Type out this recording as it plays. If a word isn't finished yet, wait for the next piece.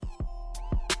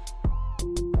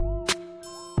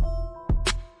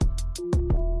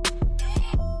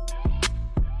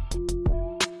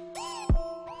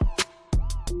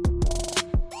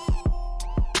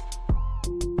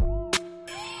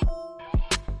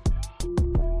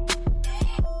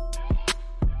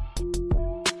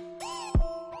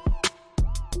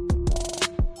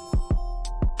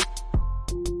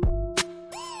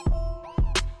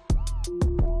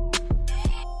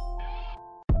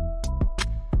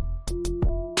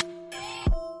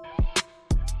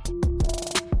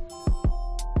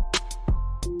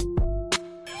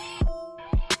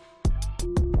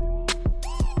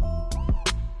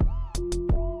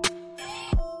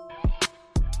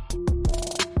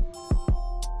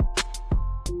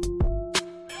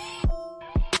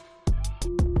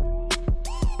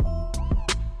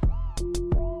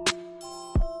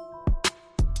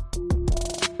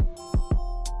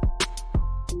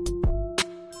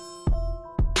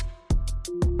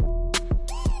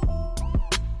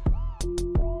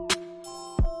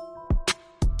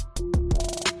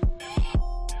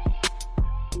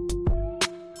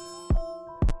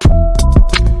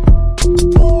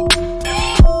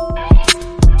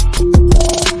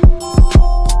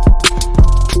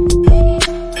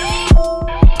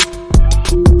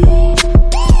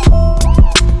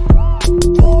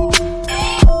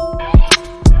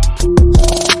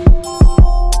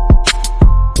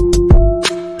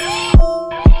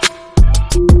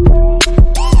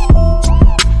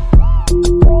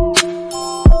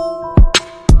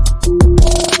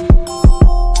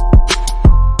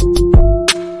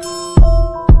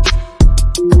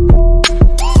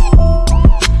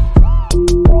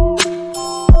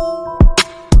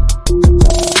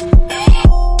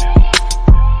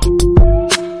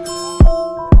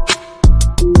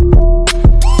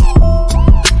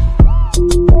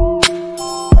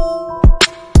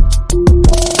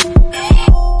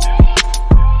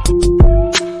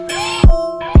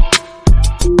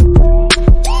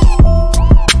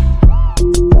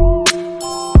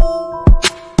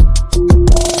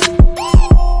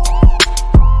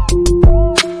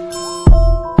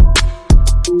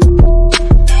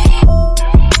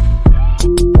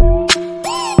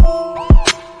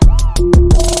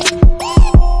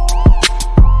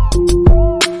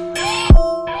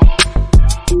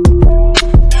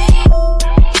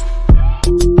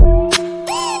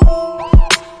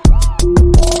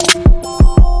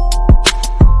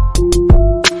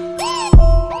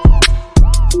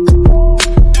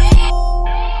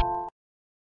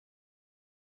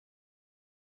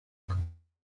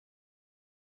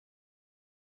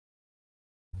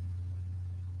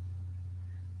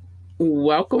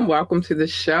Welcome to the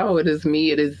show. It is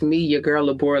me, your girl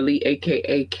Labora Lee,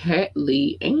 aka Cat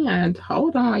Lee. And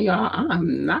hold on, y'all,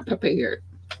 I'm not prepared.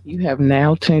 You have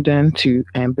now tuned in to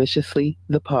Ambitiously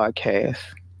the podcast.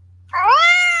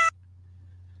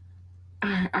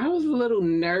 I was a little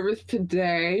nervous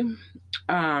today,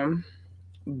 um,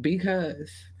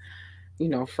 because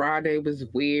Friday was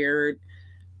weird.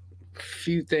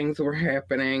 Few things were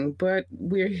happening, but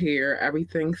we're here.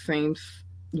 Everything seems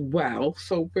well,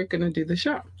 so we're gonna do the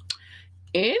show.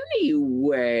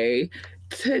 Anyway,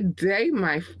 today,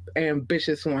 my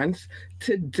ambitious ones,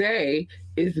 today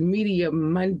is Media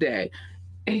Monday,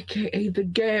 aka the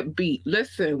Gab Beat.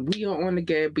 Listen, we are on the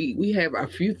Gab Beat. We have a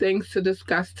few things to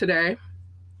discuss today.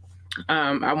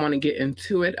 I want to get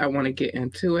into it. I want to get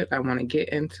into it. I want to get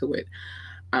into it.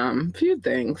 Few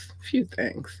things.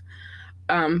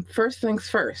 First things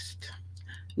first.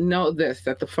 Know this,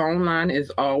 that the phone line is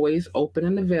always open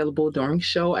and available during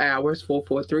show hours,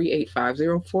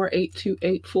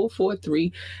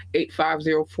 443-850-4828,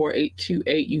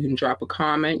 443-850-4828. You can drop a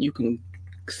comment, you can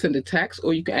send a text,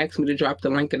 or you can ask me to drop the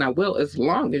link, and I will, as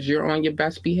long as you're on your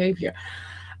best behavior.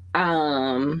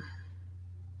 Um,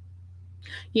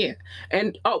 yeah.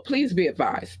 And please be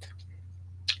advised,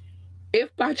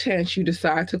 if by chance you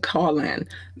decide to call in,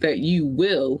 that you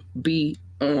will be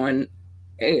on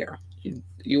air.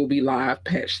 You'll be live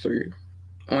patched through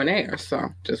on air. So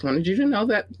just wanted you to know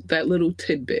that little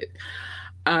tidbit.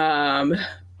 Um,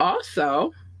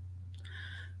 Also,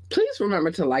 please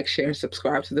remember to like, share, and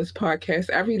subscribe to this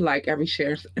podcast. Every like, every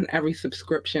share, and every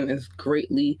subscription is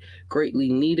greatly, greatly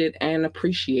needed and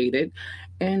appreciated.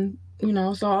 And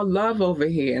it's all love over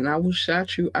here, and I will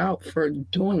shout you out for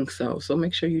doing so. So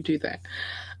make sure you do that.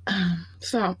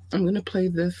 So I'm gonna play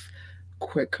this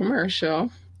quick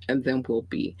commercial, and then we'll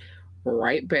be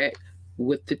right back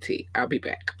with the tea. I'll be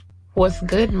back. What's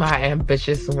good, my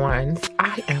ambitious ones?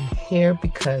 I am here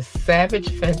because Savage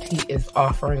Fenty is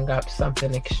offering up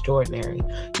something extraordinary.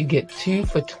 You get 2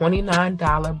 for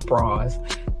 $29 bras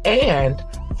and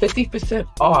 50%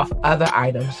 off other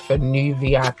items for new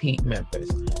VIP members.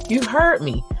 You heard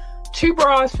me. 2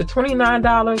 bras for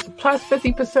 $29 plus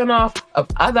 50% off of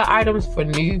other items for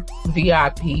new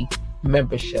VIP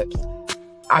memberships.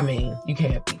 I mean, you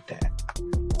can't beat that.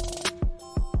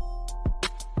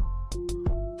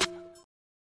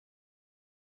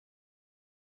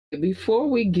 Before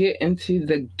we get into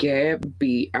the Gab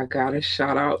Beat, I gotta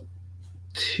shout out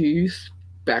two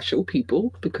special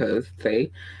people because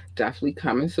they definitely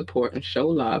come and support and show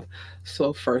love.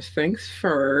 So first things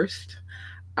first,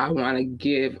 I want to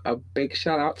give a big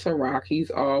shout out to Rock.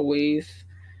 He's always,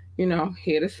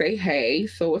 here to say hey.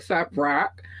 So what's up,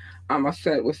 Rock? I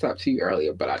said what's up to you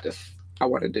earlier, but I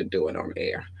wanted to do it on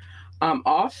air.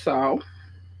 Also,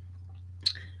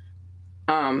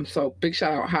 so big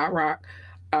shout out, Hot Rock.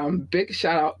 Big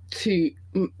shout out to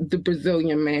the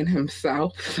Brazilian man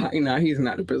himself. No, he's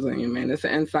not a Brazilian man. It's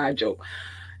an inside joke.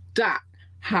 Doc.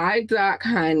 Hi, Doc,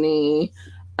 honey.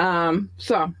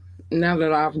 So now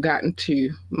that I've gotten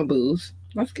to my booze,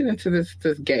 let's get into this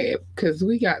Gab, because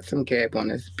we got some Gab on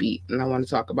this beat, and I want to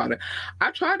talk about it.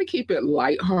 I try to keep it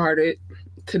lighthearted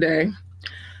today.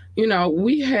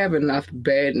 We have enough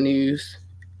bad news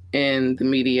in the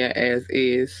media as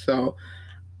is, so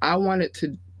I wanted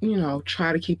to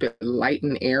try to keep it light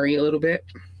and airy a little bit,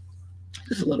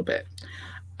 just a little bit.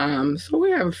 So we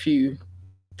have a few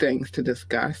things to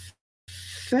discuss.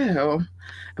 So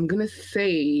I'm gonna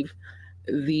save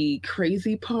the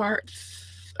crazy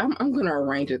parts. I'm gonna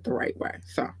arrange it the right way.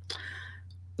 So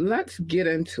let's get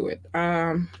into it.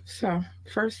 So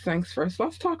first things first,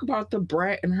 let's talk about the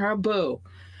Brat and her boo.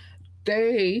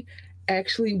 They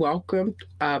actually welcomed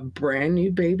a brand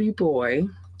new baby boy.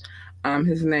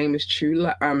 His name is True.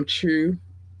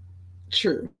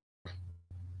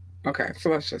 Okay, so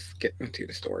let's just get into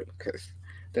the story, because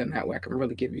then that way I can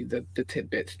really give you the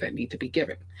tidbits that need to be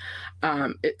given.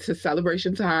 It's a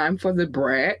celebration time for the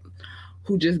Brat,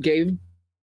 who just gave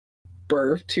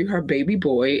birth to her baby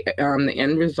boy. The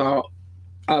end result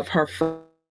of her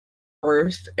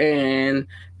first and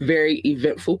very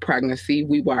eventful pregnancy.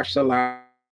 We watched a lot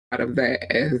of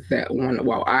that as that one.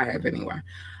 Well, I have anyway.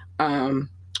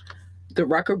 The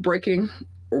record-breaking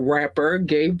rapper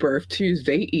gave birth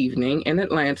Tuesday evening in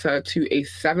Atlanta to a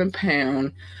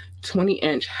 7-pound,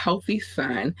 20-inch healthy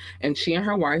son, and she and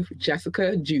her wife,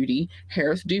 Jessica Judy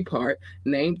Harris Dupart,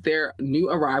 named their new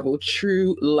arrival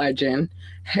True Legend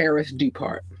Harris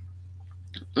Dupart.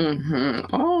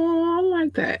 Oh, I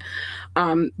like that.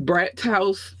 Brett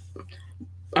tells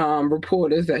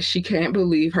reporters that she can't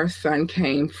believe her son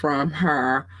came from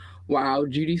her, while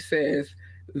Judy says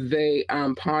they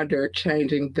ponder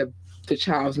changing the the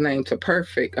child's name to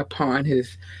Perfect upon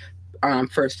his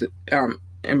first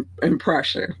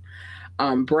impression.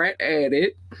 Brett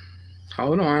added,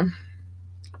 hold on,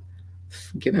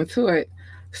 let's get into it.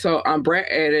 So Brett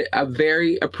added a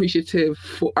very appreciative.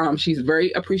 She's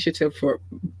very appreciative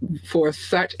for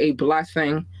such a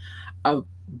blessing, a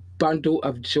bundle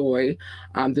of joy.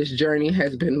 This journey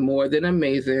has been more than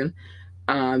amazing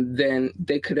than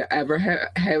they could have ever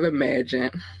have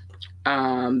imagined.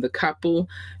 The couple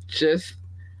just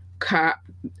caught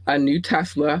a new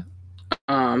Tesla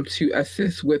to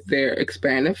assist with their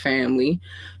expanded family.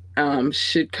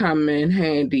 Should come in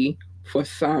handy for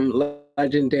some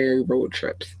legendary road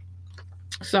trips.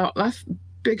 So let's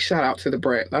big shout out to the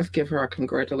Brett. Let's give her a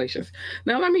congratulations.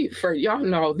 Now let me for y'all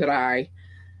know that I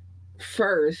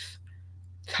first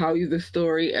tell you the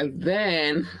story and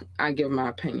then I give my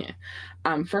opinion.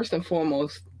 First and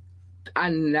foremost, I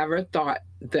never thought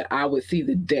that I would see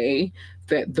the day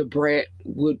that the Brett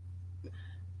would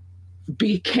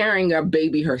be carrying a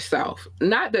baby herself.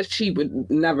 Not that she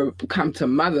would never come to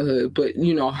motherhood, but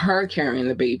her carrying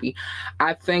the baby.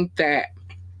 I think that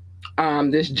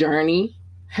this journey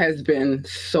has been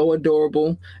so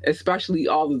adorable, especially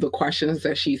all of the questions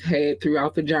that she's had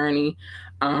throughout the journey.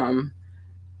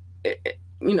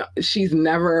 She's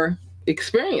never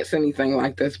experienced anything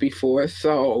like this before.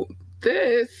 So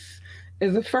this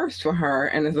is a first for her,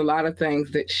 and there's a lot of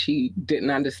things that she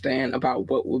didn't understand about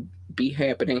what would be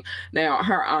happening. Now,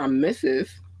 her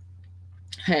missus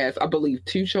has, I believe,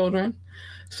 2 children,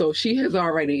 so she has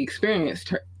already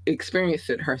experienced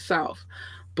it herself.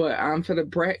 But for the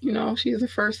Brett, she's a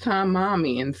first time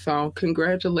mommy, and so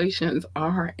congratulations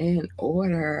are in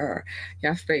order.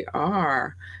 Yes, they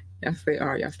are. Yes, they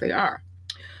are. Yes, they are.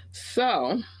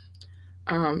 So,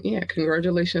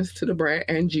 congratulations to the Brett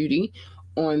and Judy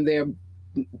on their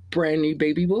brand new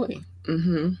baby boy.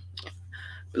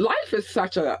 Life is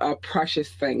such a precious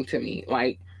thing to me.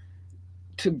 Like,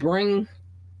 to bring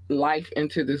life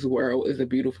into this world is a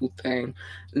beautiful thing.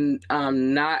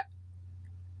 Not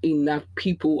enough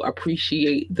people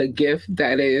appreciate the gift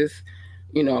that is,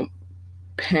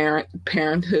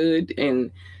 parenthood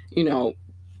and,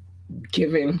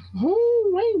 giving.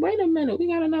 Oh, wait a minute. We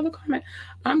got another comment.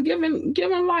 I'm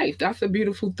giving life. That's a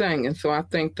beautiful thing. And so I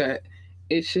think that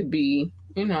it should be,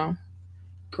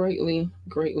 greatly.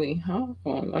 Hold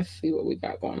on, let's see what we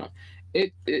got going on.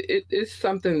 It is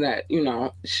something that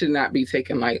should not be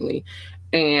taken lightly,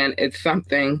 and it's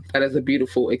something that is a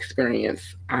beautiful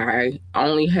experience. I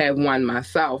only had one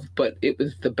myself, but it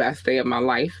was the best day of my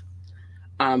life.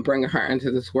 Bringing her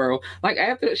into this world. Like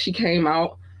after she came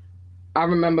out, I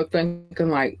remember thinking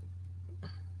like.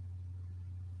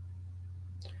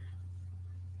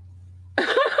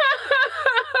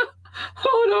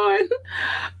 Hold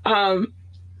on.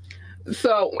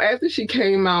 So after she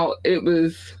came out, it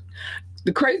was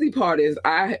the crazy part is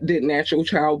I did natural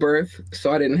childbirth,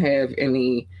 so I didn't have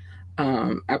any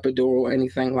epidural or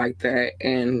anything like that.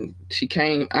 And she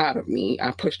came out of me.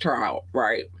 I pushed her out,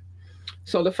 right?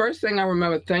 So the first thing I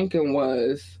remember thinking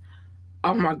was,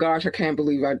 oh my gosh, I can't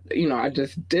believe I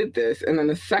just did this. And then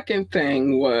the second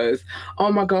thing was,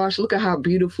 oh my gosh, look at how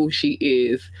beautiful she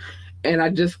is. And I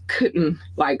just couldn't,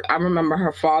 I remember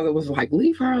her father was like,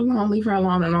 leave her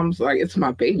alone. And I was like, it's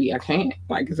my baby. I can't,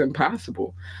 it's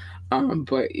impossible.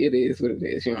 But it is what it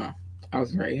is, I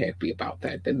was very happy about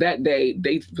that. That day,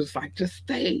 they was like, just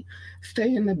stay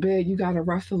in the bed. You got to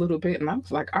rest a little bit. And I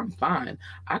was like, I'm fine.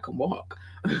 I can walk.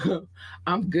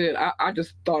 I'm good. I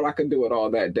just thought I could do it all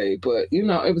that day. But,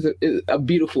 it was a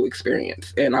beautiful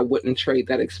experience. And I wouldn't trade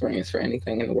that experience for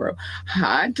anything in the world.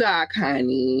 Hi, Doc,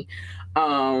 honey.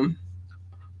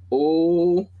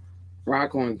 Oh,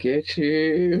 Rock gonna get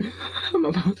you. I'm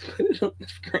about to put it on the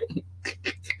screen.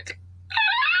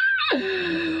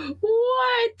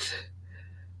 What?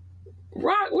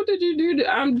 Rock, what did you do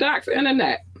to Doc's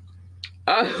internet?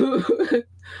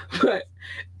 But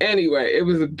anyway, it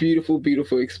was a beautiful,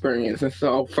 beautiful experience. And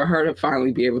so for her to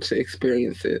finally be able to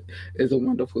experience it is a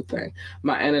wonderful thing.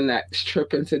 My internet's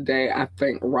tripping today. I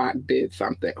think Rock did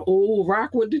something. Oh,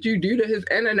 Rock, what did you do to his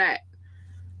internet?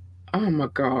 Oh my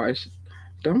gosh.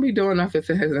 Don't be doing nothing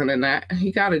to his internet. He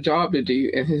got a job to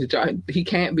do, and his job, he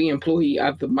can't be employee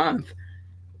of the month,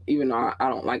 even though I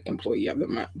don't like employee of the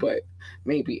month, but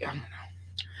maybe, I don't know,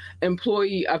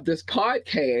 employee of this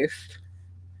podcast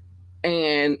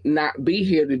and not be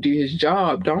here to do his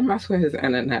job. Don't mess with his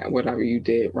internet, whatever you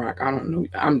did, Rock. I don't know.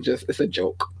 It's a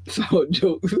joke. So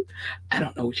jokes. I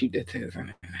don't know what you did to his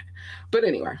internet. But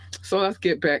anyway, so let's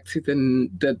get back to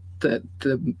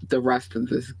the rest of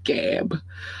this gab.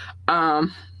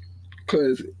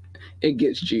 Because it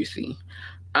gets juicy.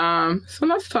 So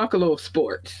let's talk a little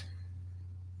sports.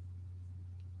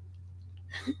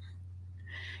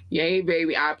 Yay,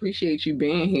 baby. I appreciate you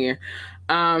being here.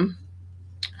 Um,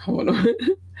 Hold on.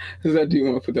 Because I do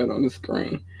want to put that on the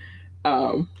screen.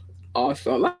 Um,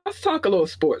 Also, let's talk a little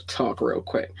sports talk real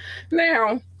quick.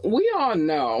 Now,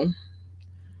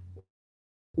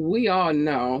 we all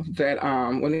know that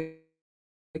when it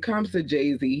comes to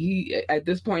Jay-Z, he at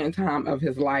this point in time of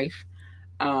his life,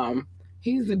 um,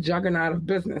 he's a juggernaut of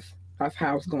business. That's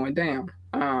how it's going down.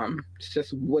 It's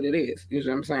just what it is. You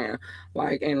know what I'm saying?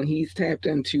 Like, and he's tapped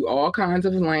into all kinds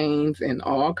of lanes and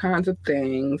all kinds of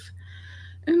things.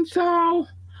 And so,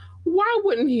 why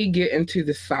wouldn't he get into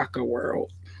the soccer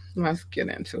world? Let's get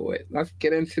into it. Let's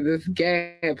get into this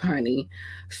gab, honey.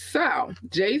 So,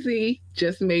 Jay Z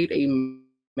just made a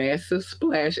massive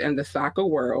splash in the soccer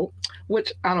world,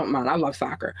 which I don't mind. I love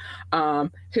soccer.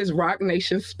 His Rock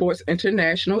Nation Sports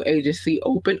International Agency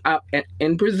opened up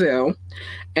in Brazil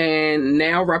and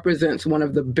now represents one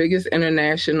of the biggest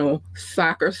international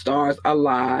soccer stars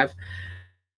alive.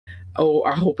 Oh,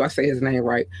 I hope I say his name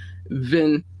right.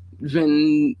 Vin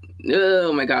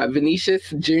oh my God, Vinicius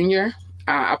Jr.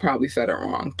 I probably said it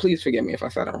wrong. Please forgive me if I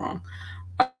said it wrong.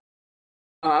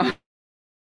 Uh,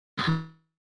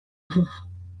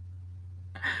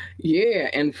 yeah,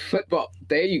 and football,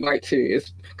 there you go, right too.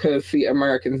 It's because, see,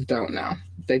 Americans don't know.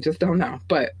 They just don't know.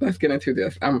 But let's get into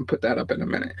this. I'm going to put that up in a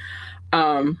minute.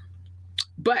 Um,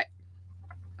 but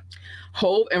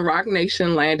Hove and Rock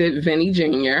Nation landed Vinny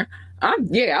Jr.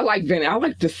 Yeah, I like Vinny. I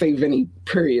like to say Vinny,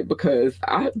 period, because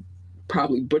I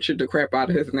probably butchered the crap out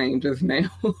of his name just now.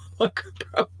 Like,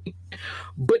 probably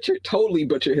totally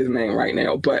butchered his name right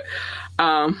now. But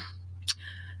um,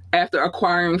 after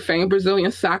acquiring famed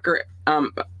Brazilian soccer,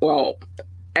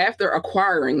 after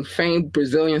acquiring famed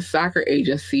Brazilian soccer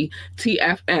agency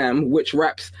TFM, which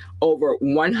reps over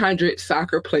 100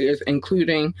 soccer players,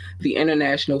 including the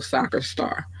international soccer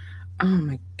star. Oh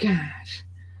my gosh.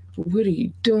 What are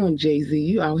you doing, Jay Z?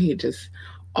 You out here just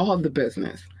all the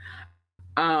business.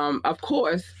 Of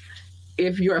course,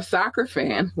 if you're a soccer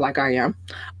fan, like I am,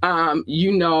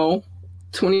 you know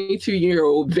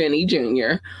 22-year-old Vinny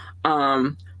Jr.,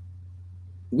 um,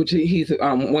 which he's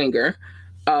a winger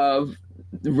of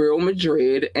Real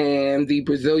Madrid and the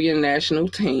Brazilian national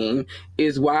team,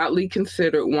 is widely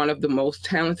considered one of the most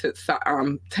talented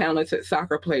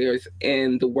soccer players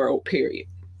in the world. Period.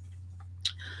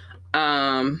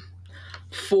 Um,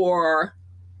 for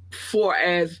for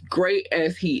as great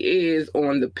as he is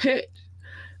on the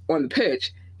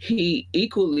pitch, he's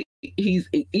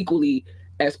equally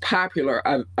as popular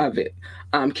of it,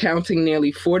 counting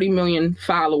nearly 40 million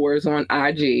followers on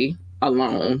IG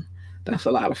alone. That's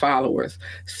a lot of followers.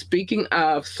 Speaking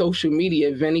of social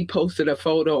media, Vinny posted a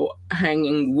photo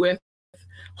hanging with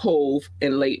Hove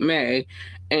in late May,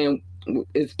 and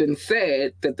it's been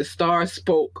said that the star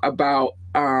spoke about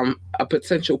a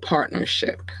potential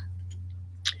partnership.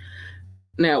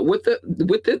 Now,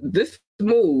 this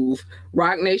move,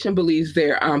 Rock Nation believes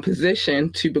they're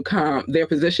positioned to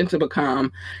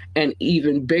become an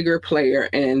even bigger player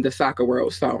in the soccer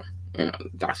world. So,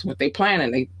 that's what they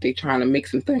planning. They trying to make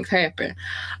some things happen.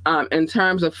 In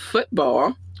terms of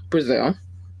football, Brazil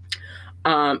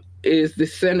is the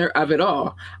center of it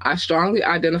all. I strongly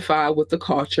identify with the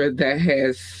culture that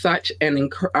has such an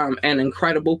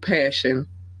incredible passion,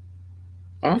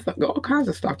 all kinds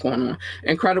of stuff going on.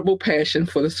 Incredible passion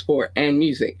for the sport and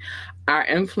music. Our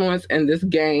influence in this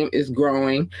game is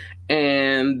growing,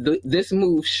 and this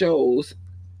move shows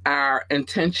our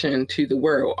intention to the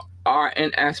world.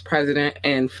 RNS president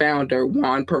and founder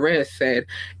Juan Perez said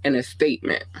in a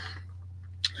statement.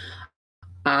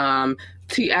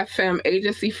 TFM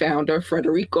agency founder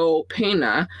Frederico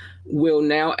Pena will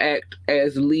now act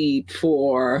as lead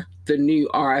for the new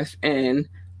RSN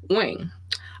wing.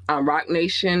 Rock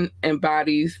Nation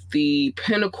embodies the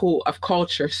pinnacle of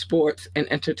culture, sports, and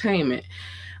entertainment.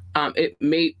 It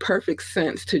made perfect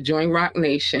sense to join Rock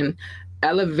Nation,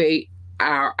 elevate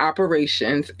our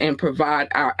operations, and provide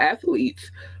our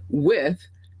athletes with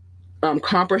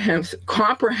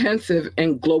comprehensive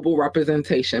and global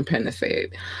representation, Penna said.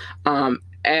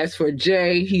 As for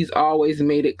Jay, he's always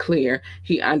made it clear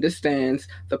he understands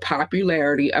the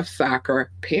popularity of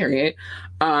soccer, period.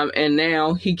 And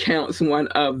now he counts one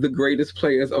of the greatest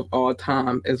players of all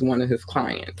time as one of his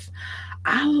clients.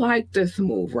 I like this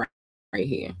move right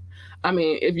here. I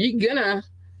mean, if you're gonna,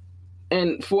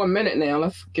 and for a minute now,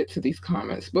 let's get to these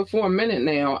comments. But for a minute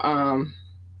now,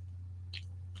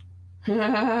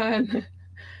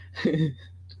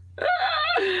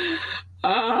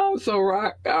 so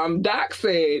Rock, Doc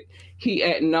said he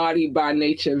at naughty by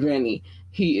nature, Vinny.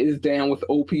 He is down with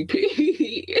OPP.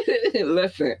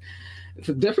 Listen, it's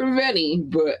a different Vinny,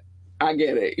 but I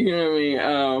get it. You know what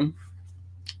I mean?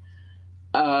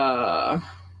 Uh,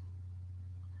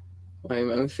 Wait a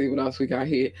minute, let's see what else we got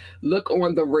here. Look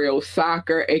on the real.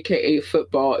 Soccer, aka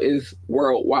football, is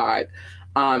worldwide.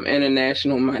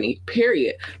 International money,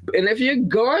 period. And if you're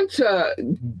going to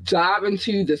dive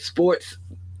into the sports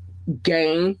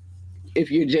game,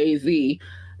 if you're Jay-Z,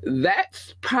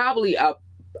 that's probably a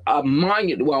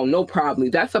monument. Well, no, probably.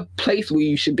 That's a place where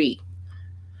you should be.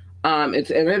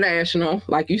 It's international,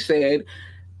 like you said.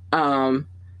 Um,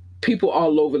 People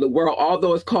all over the world,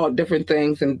 although it's called different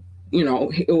things, and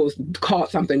it was called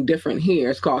something different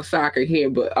here. It's called soccer here,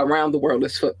 but around the world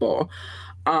it's football.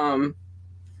 Um,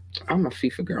 I'm a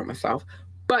FIFA girl myself,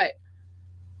 but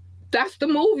that's the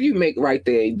move you make right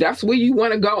there. That's where you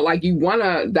want to go. Like you want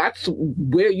to. That's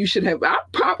where you should have. I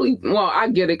probably. Well, I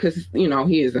get it because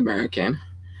he is American,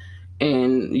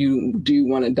 and you do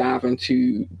want to dive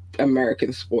into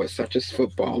American sports such as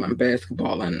football and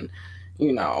basketball and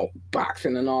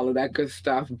boxing and all of that good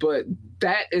stuff. But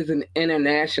that is an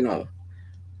international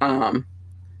um,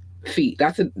 feat.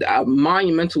 That's a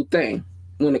monumental thing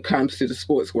when it comes to the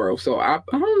sports world. So I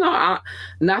don't know,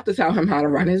 not to tell him how to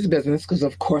run his business, because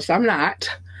of course I'm not.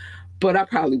 But I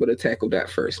probably would have tackled that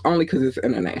first, only because it's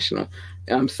international.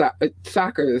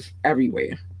 Soccer is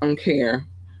everywhere. I don't care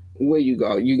where you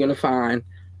go. You're going to find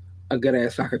a good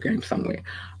ass soccer game somewhere.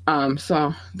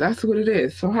 So that's what it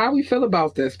is. So how we feel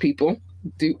about this, people?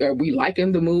 Are we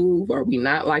liking the move? Are we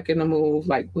not liking the move?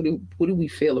 Like, what do we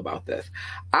feel about this?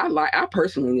 I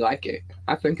personally like it.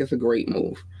 I think it's a great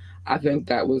move. I think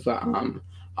that was a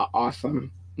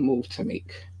awesome move to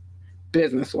make,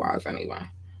 business wise anyway.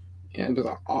 Yeah, it was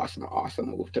an awesome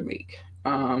move to make.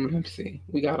 Let's see.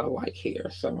 We got a like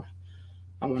here, so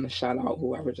I want to shout out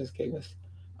whoever just gave us.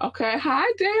 Okay, hi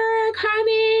Derek,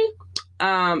 honey.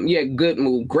 Yeah, good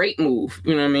move, great move.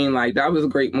 You know what I mean? Like that was a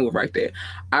great move right there.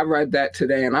 I read that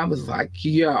today and I was like,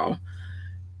 yo,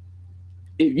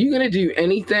 if you're gonna do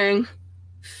anything,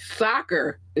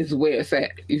 soccer is where it's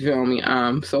at. You feel me?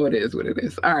 So it is what it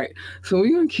is. All right. So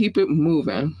we're gonna keep it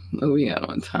moving. What we got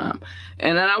on time?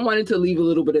 And then I wanted to leave a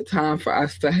little bit of time for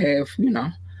us to have,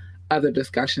 other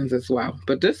discussions as well.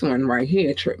 But this one right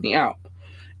here tripped me out.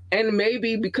 And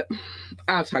maybe because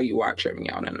I'll tell you why it tripped me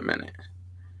out in a minute.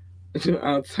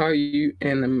 I'll tell you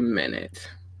in a minute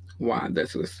why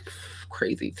this was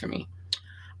crazy to me.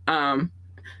 And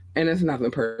it's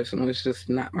nothing personal. It's just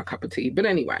not my cup of tea. But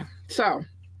anyway, so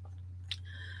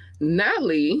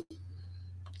Nelly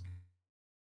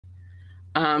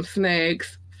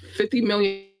snags $50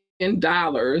 million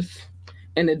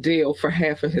in a deal for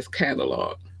half of his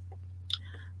catalog.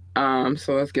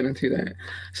 So let's get into that.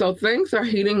 So things are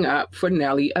heating up for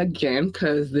Nelly again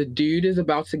because the dude is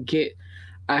about to get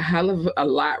a hell of a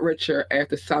lot richer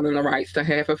after selling the rights to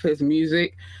half of his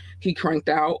music he cranked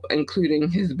out, including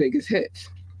his biggest hits.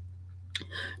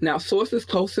 Now, sources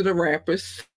close to the rapper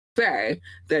say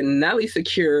that Nelly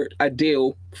secured a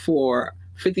deal for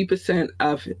 50%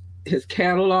 of his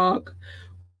catalog,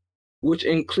 which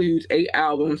includes 8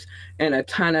 albums and a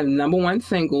ton of number one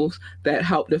singles that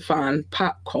helped define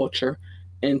pop culture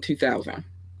in 2000.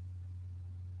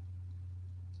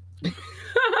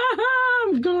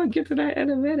 I'm going to get to that in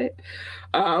a minute.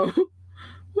 Wait a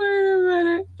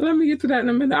minute. Let me get to that in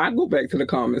a minute. I'll go back to the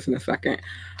comments in a second.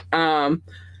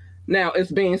 Now,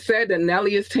 it's being said that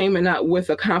Nelly is teaming up with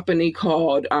a company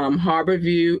called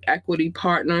Harborview Equity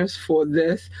Partners for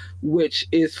this, which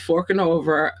is forking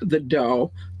over the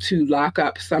dough to lock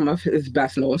up some of his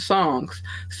best known songs,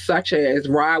 such as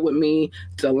Ride With Me,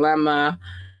 Dilemma,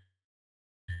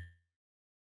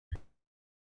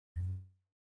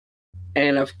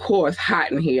 and of course,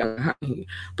 Hot in Here.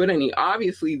 But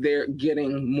obviously, they're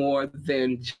getting more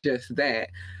than just that.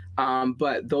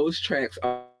 But those tracks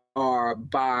are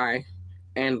by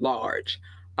and large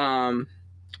the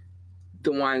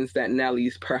ones that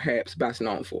Nelly's perhaps best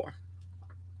known for.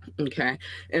 Okay.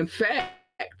 In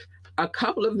fact, a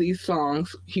couple of these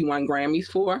songs he won Grammys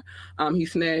for. He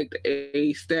snagged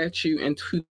a statue in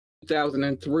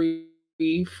 2003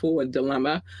 for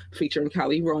Dilemma featuring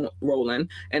Kelly Rowland,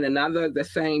 and another the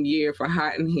same year for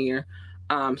Hot in Here.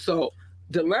 So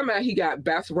Dilemma, he got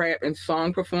best rap and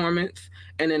song performance,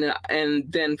 and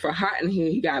then for Hot in Here,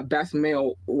 he got best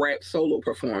male rap solo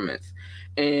performance,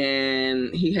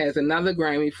 and he has another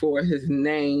Grammy for his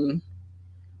name.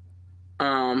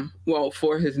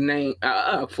 For his name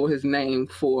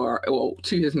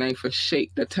for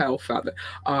Shake the Tail Feather.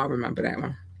 Oh, I remember that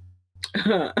one.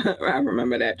 I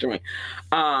remember that joint.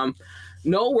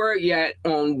 No word yet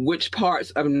on which parts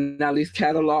of Nelly's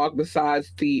catalog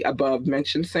besides the above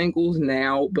mentioned singles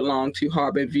now belong to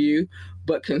Harborview,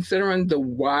 but considering the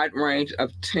wide range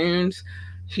of tunes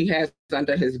he has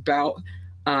under his belt,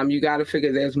 You got to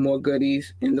figure there's more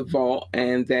goodies in the vault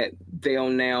and that they'll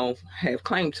now have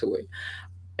claim to it.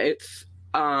 It's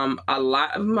a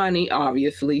lot of money,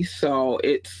 obviously, so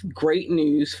it's great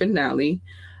news for Nelly.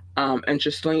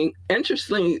 Interestingly, I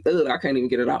can't even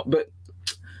get it out, but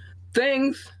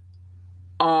things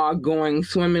are going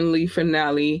swimmingly for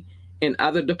Nelly in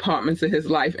other departments of his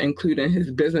life, including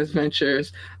his business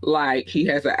ventures. Like he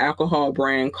has an alcohol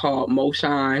brand called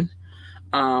Moshine,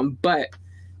 but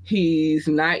he's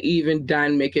not even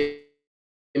done making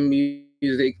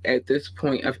music at this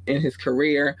point in his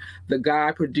career. The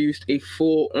guy produced a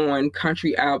full-on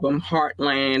country album,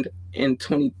 Heartland, in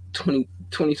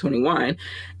 2021,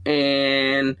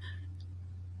 and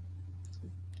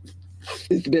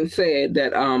it's been said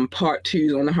that part two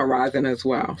is on the horizon as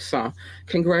well. So,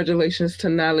 congratulations to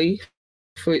Nelly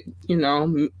for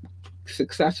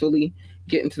successfully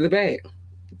getting to the bag.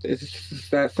 It's just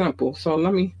that simple. So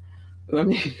let me let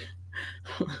me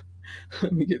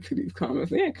get to these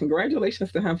comments. Yeah,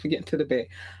 congratulations to him for getting to the bag.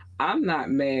 I'm not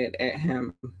mad at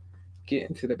him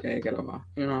getting to the bag at all.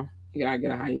 You gotta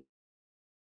get it how you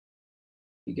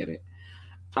get it.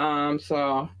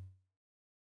 So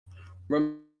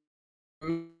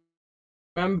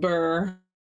remember,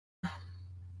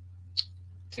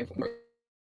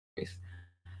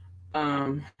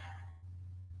 um,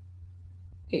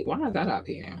 hey, why is that up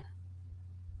here?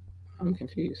 I'm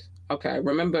confused. Okay,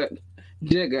 remember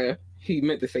Jigga, he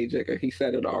meant to say Jigga. He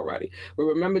said it already. But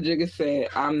remember Jigga said,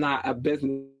 I'm not a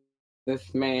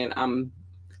businessman, I'm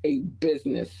a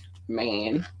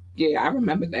businessman. Yeah, I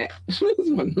remember that.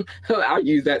 I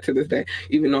use that to this day,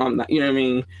 even though I'm not, you know what I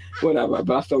mean? Whatever,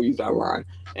 but I still use that line.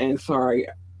 And sorry,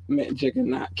 meant Jigga,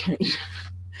 not Kendrick.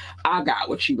 I got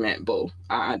what you meant, Boo.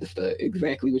 I understood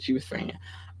exactly what you were saying.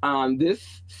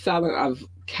 This selling of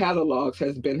catalogs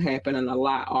has been happening a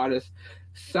lot. Artists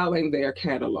selling their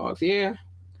catalogs. Yeah,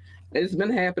 it's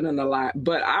been happening a lot.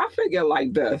 But I figure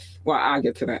like this. Well, I'll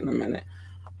get to that in a minute.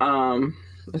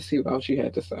 Let's see what else you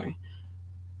had to say.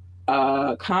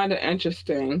 Kind of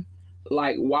interesting,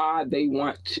 like why they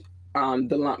want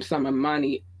the lump sum of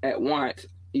money at once.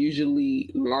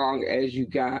 Usually, long as you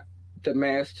got the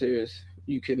masters,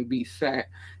 you can be set.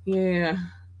 Yeah,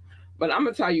 but I'm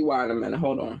gonna tell you why in a minute.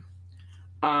 Hold on.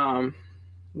 Um,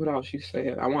 what else you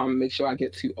said? I want to make sure I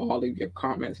get to all of your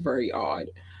comments. Very odd.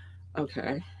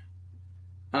 Okay.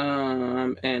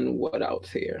 And what else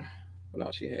here? What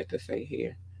else you had to say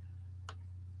here?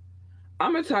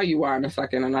 I'm gonna tell you why in a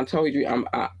second. And I told you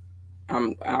I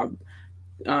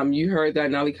you heard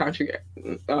that Nelly Country,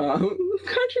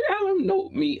 Country album? No,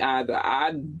 me either.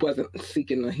 I wasn't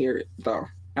seeking to hear it though.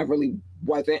 I really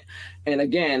wasn't. And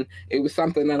again, it was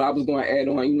something that I was going to add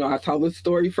on. I tell the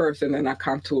story first and then I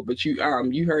come to it. But you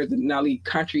heard the Nelly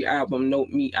Country album? Nope,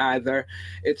 me either.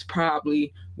 It's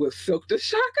probably with Silk the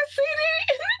Shocker CD.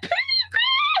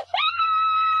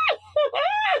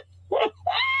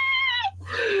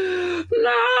 No.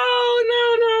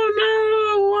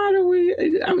 Why do we?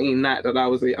 I mean, not that I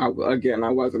was. Again, I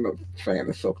wasn't a fan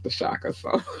of Silk the Shocker,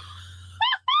 so.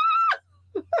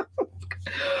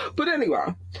 But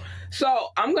anyway, so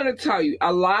I'm gonna tell you,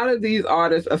 a lot of these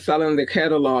artists are selling their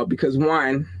catalog because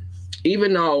one,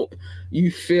 even though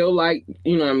you feel like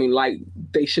what I mean, like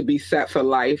they should be set for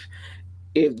life,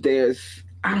 if there's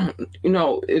I don't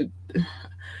it,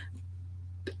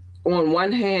 on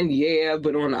one hand, yeah,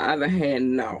 but on the other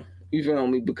hand, no. You feel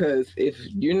me? Because if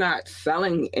you're not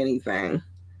selling anything,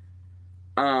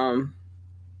 um,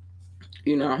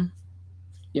 you know,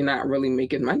 you're not really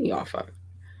making money off of it.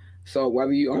 So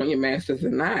whether you own your masters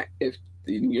or not, if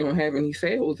you don't have any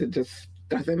sales, it just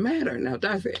doesn't matter now,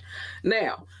 does it?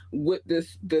 Now, with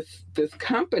this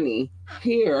company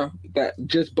here that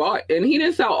just bought, and he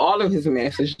didn't sell all of his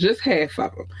masters, just half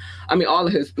of them. I mean, all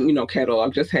of his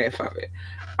catalog, just half of it.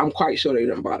 I'm quite sure they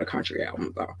didn't buy the country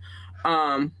album though.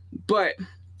 But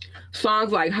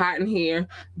songs like Hot in Here,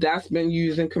 that's been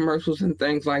used in commercials and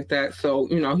things like that. So,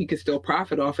 he could still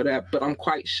profit off of that. But I'm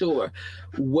quite sure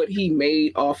what he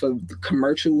made off of the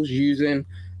commercials using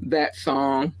that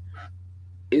song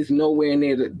is nowhere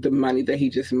near the money that he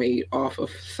just made off of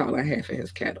selling half of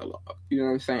his catalog. You know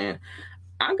what I'm saying?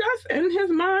 I guess in his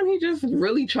mind, he just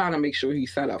really trying to make sure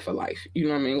he's set up for life. You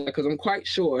know what I mean? Because I'm quite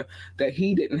sure that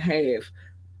he didn't have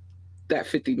that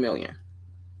 50 million.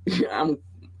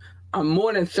 I'm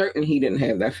more than certain he didn't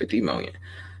have that 50 million.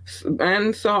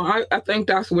 And so I think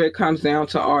that's where it comes down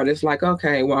to artists like,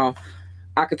 okay, well,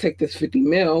 I could take this 50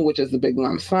 mil, which is a big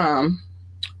lump sum,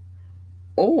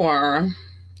 and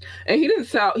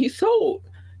he sold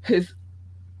his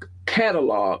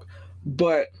catalog,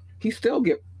 but he still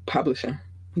get publishing.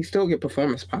 He still get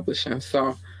performance publishing.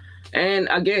 So And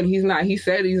again, he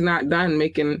said he's not done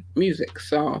making music.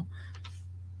 So,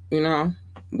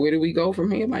 where do we go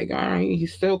from here? Like, all right, he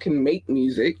still can make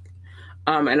music.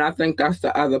 And I think that's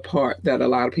the other part that a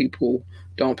lot of people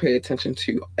don't pay attention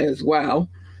to as well,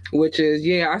 which is,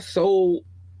 I sold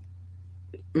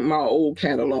my old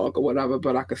catalog or whatever,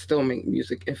 but I could still make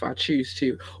music if I choose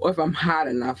to, or if I'm hot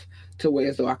enough to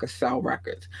where so I could sell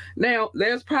records. Now,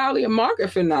 there's probably a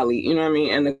market for Nelly,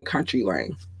 in the country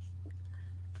lane.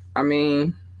 I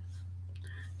mean,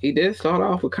 he did start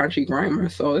off with country grammar,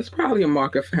 so it's probably a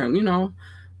market for him,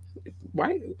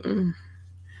 White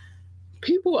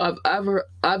people of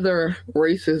other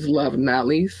races love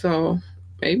Nelly, so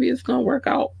maybe it's gonna work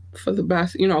out for the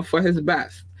best, for his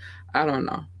best. I don't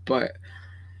know, but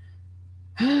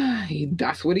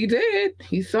that's what he did.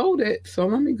 He sold it. So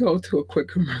let me go to a quick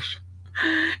commercial,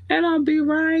 and I'll be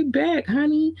right back,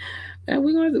 honey. And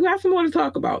we got some more to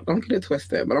talk about. Don't get it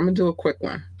twisted, but I'm gonna do a quick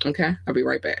one. Okay, I'll be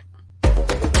right back.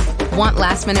 Want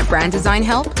last-minute brand design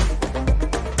help?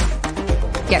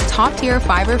 Get top-tier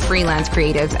Fiverr freelance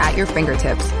creatives at your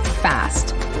fingertips,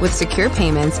 fast, with secure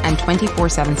payments and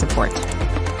 24/7 support.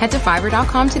 Head to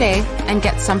Fiverr.com today and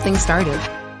get something started.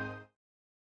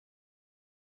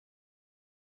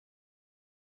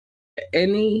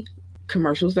 Any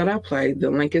commercials that I play, the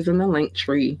link is in the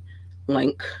Linktree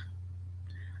link.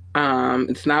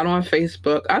 It's not on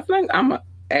Facebook. I think I'm gonna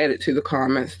add it to the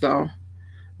comments though,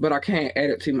 but I can't add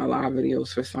it to my live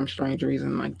videos for some strange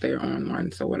reason, like they're on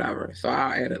one, so whatever. So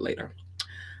I'll add it later.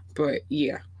 But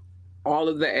yeah, all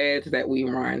of the ads that we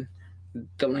run,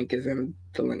 the link is in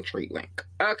the Linktree link.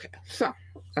 Okay, so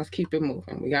let's keep it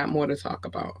moving. We got more to talk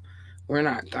about. We're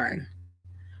not done.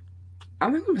 I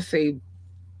think I'm gonna save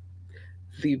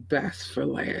the best for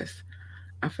last.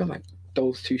 I feel like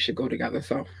those two should go together.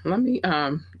 So let me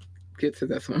get to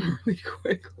this one really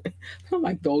quickly. I feel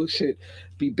like those should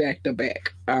be back to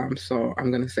back. So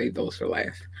I'm gonna save those for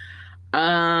last.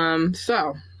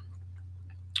 So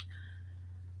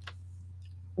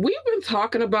we've been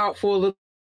talking about for a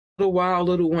little while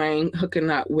Lil Wayne hooking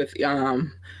up with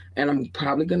and I'm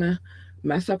probably gonna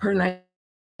mess up her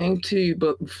name too,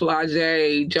 but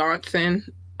Flau'jae Johnson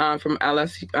from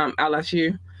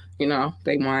LSU.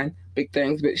 They won big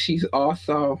things, but she's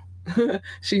also in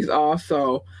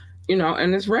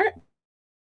this rap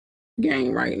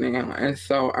game right now. And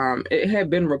so it had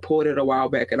been reported a while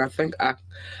back, and I think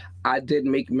I did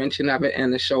make mention of it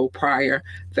in the show prior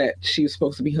that she was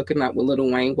supposed to be hooking up with Lil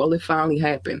Wayne. Well, it finally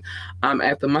happened.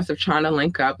 After months of trying to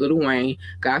link up, Lil Wayne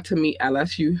got to meet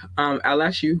LSU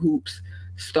hoops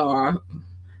star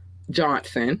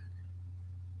Johnson.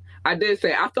 I did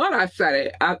say, I thought I said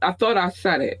it. I thought I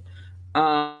said it.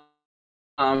 But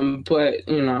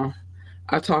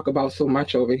I talk about so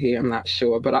much over here, I'm not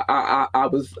sure. But I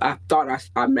thought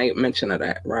I made mention of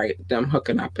that, right? Them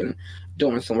hooking up and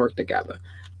doing some work together.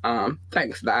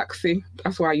 Thanks, Doc. See,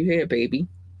 that's why you here, baby.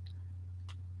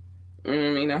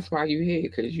 That's why you here,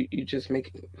 because you just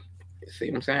make it. See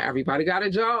what I'm saying? Everybody got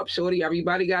a job, shorty.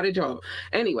 Everybody got a job.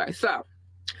 Anyway,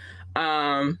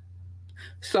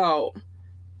 so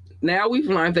now we've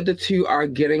learned that the two are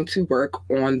getting to work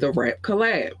on the rap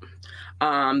collab.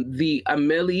 The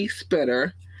Amelie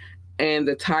Spitter and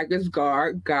the Tigers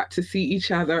Guard got to see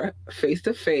each other face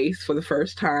to face for the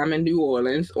first time in New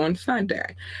Orleans on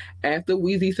Sunday, after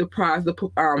Weezy's surprise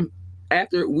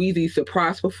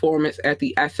performance at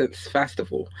the Essence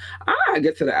Festival. I gotta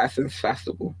get to the Essence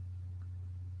Festival.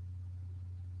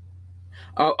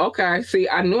 Oh, okay. See,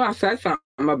 I knew I said something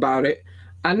about it.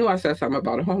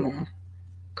 Hold on.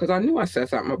 Because I knew I said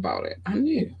something about it. I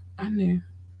knew.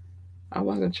 I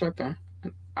wasn't tripping.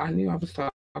 I knew I was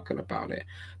talking about it.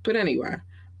 But anyway,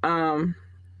 I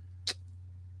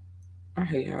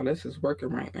hate how this is working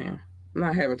right now. I'm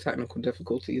not having technical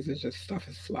difficulties. It's just stuff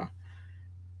is slow.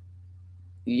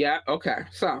 Yeah, okay.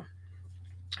 So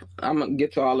I'm gonna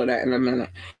get to all of that in a minute.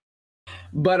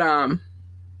 But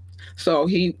so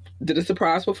he did a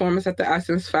surprise performance at the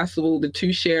Essence Festival. The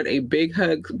two shared a big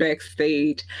hug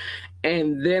backstage,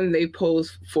 and then they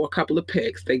posed for a couple of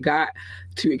pics. They got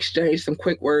to exchange some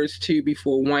quick words too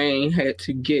before Wayne had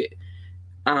to get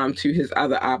to his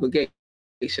other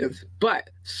obligations. But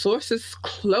sources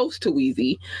close to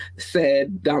Weezy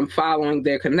said, following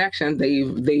their connection,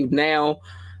 they've now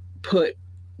put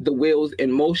the wheels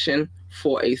in motion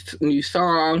for a new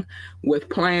song, with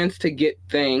plans to get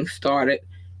things started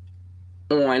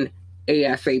on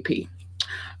ASAP.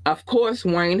 Of course,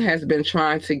 Wayne has been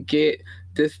trying to get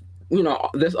this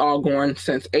all going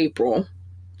since April,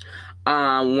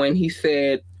 when he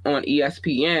said on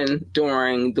ESPN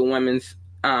during the women's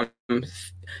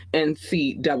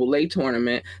NCAA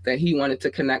tournament that he wanted to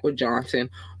connect with Johnson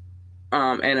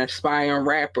an aspiring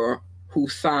rapper who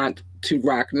signed to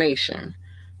Roc Nation.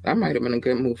 That might have been a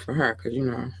good move for her because,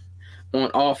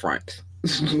 on all fronts.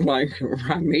 Like,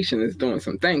 Roc Nation is doing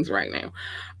some things right now.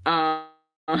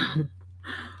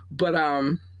 But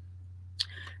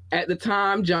at the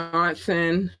time,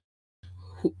 Johnson,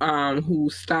 who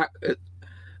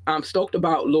stoked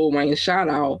about Lil Wayne's shout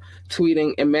out,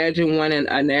 tweeting, "Imagine winning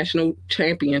a national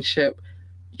championship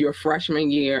your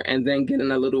freshman year and then getting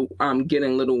Lil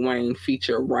Wayne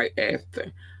feature right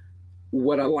after.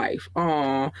 What a life."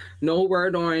 No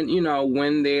word on,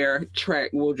 when their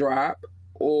track will drop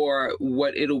or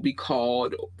what it'll be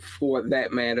called for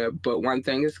that matter. But one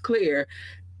thing is clear,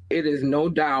 it is no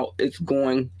doubt it's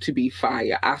going to be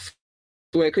fire. I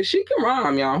swear, because she can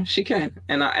rhyme, y'all. She can.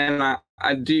 And I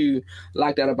do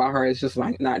like that about her. It's just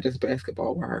like not just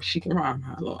basketball with her. She can rhyme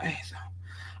her little ass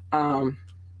off.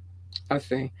 Let's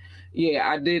see. Yeah,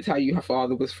 I did tell you her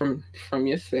father was from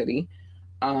your city.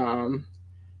 And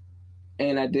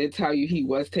I did tell you he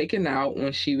was taken out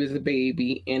when she was a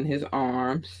baby in his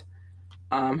arms.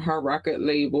 Her record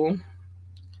label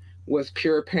was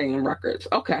Pure Pain Records.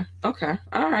 Okay.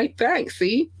 All right, thanks.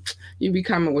 See? You be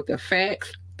coming with the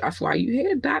facts. That's why you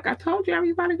here, Doc. I told you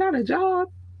everybody got a job.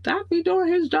 Doc be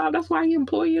doing his job. That's why he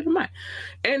employ you tonight.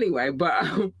 Anyway, but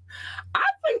I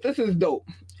think this is dope.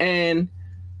 And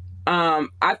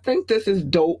I think this is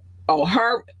dope.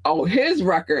 His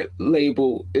record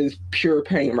label is Pure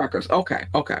Pain Records. Okay.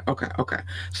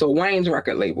 So Wayne's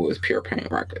record label is Pure Pain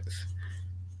Records.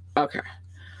 Okay.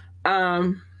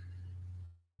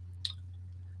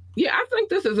 Yeah, I think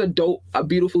this is a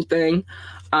beautiful thing.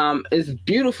 It's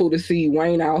beautiful to see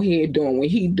Wayne out here doing what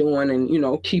he doing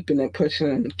and, keeping it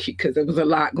pushing, because there was a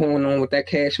lot going on with that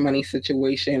Cash Money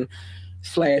situation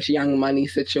 / Young Money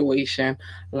situation,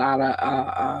 a lot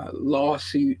of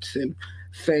lawsuits and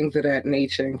things of that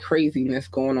nature and craziness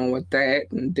going on with that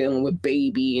and dealing with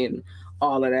Baby and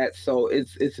all of that. So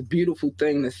it's a beautiful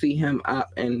thing to see him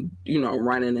up and,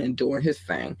 running and doing his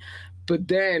thing. But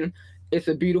then it's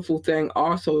a beautiful thing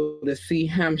also to see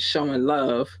him showing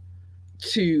love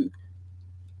to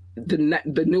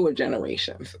the newer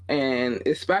generations, and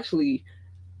especially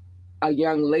a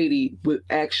young lady with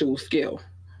actual skill.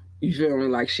 You feel me?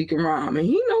 Like, she can rhyme, and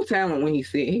he knows talent when he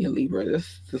said, "Hey, Libra,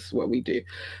 this is what we do."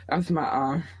 That's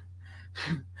my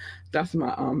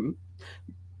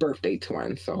birthday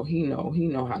twin, so he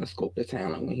know how to scope the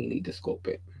talent when he need to scope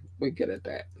it. We're good at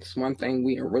that. It's one thing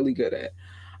we are really good at.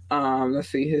 Let's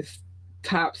see, his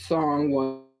top song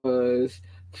was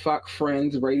Fuck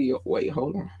Friends Radio. Wait,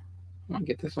 hold on. I'm gonna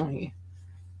get this on here.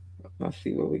 Let's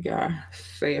see what we got to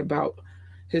say about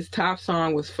his top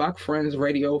song was Fuck Friends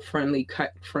Radio Friendly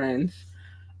Cut Friends.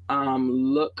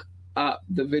 Look up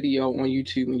the video on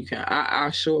YouTube when you can. I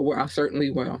sure will. I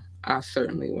certainly will.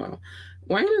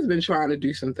 Wayne has been trying to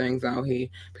do some things out here.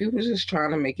 People just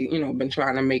trying to make it, been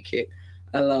trying to make it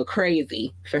a little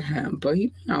crazy for him, but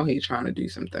he's out here trying to do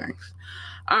some things.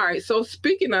 All right, so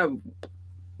speaking of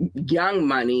Young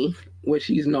Money, which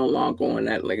he's no longer on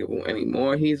that label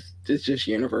anymore, it's just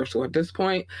Universal at this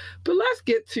point. But let's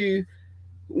get to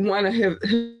one of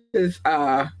his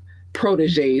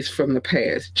proteges from the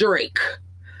past, Drake.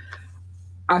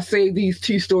 I saved these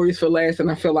two stories for last, and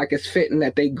I feel like it's fitting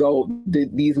that they go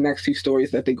these next two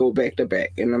stories that they go back to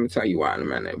back, and I'm gonna tell you why in a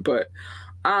minute. But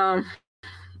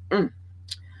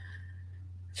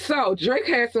so Drake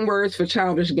had some words for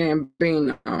Childish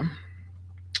Gambino.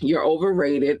 Your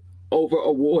overrated, over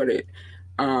awarded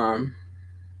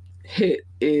hit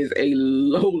is a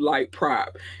low light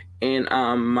prop in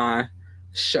my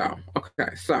show.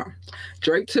 Okay, so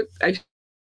Drake took a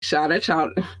shot at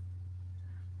Childish.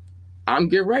 I'm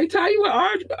getting ready to tell you what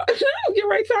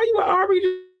Aubrey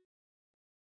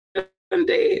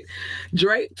did.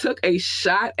 Drake took a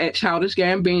shot at Childish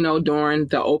Gambino during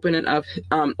the opening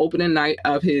night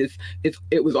of his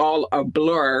it was all a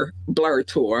blur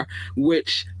tour,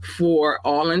 which for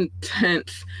all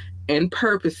intents and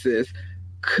purposes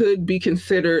could be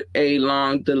considered a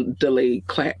long delayed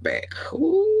clapback.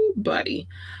 Ooh, buddy.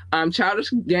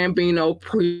 Childish Gambino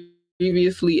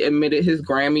previously admitted his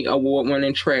Grammy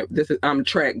Award-winning track "This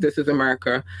Is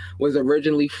America" was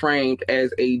originally framed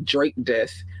as a Drake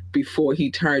diss before he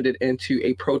turned it into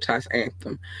a protest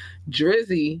anthem.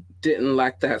 Drizzy didn't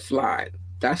let that slide.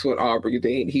 That's what Aubrey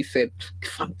did. He said,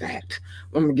 "Fuck that.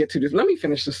 I'm gonna get to this. Let me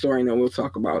finish the story and then we'll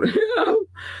talk about it."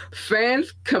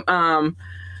 Fans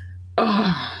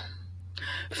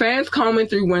combing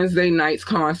through Wednesday night's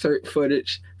concert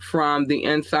footage from the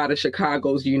inside of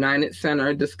Chicago's United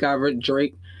Center discovered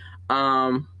Drake,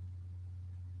 had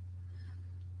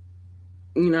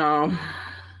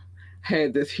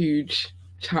this huge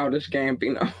Childish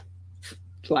Gambino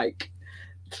Like,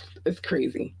 it's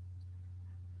crazy.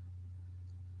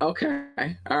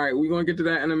 Okay. All right. We're going to get to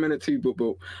that in a minute too, boo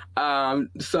boo.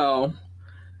 So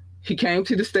he came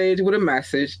to the stage with a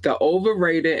message. The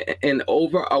overrated and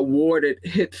over awarded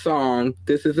hit song,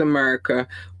 This Is America,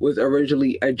 was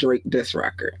originally a Drake diss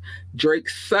record.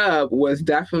 Drake's sub was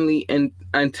definitely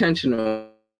intentional.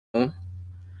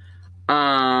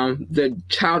 The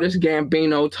Childish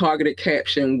Gambino targeted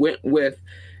caption went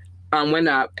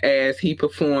up as he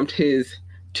performed his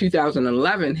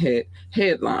 2011 hit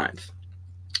Headlines.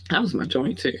 That was my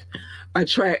joint too. A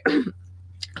track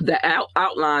that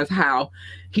outlines how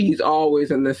he's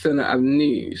always in the center of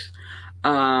news.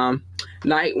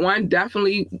 Night One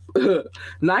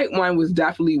was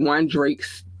definitely one Drake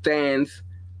stands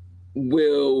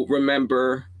will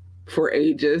remember for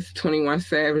ages. 21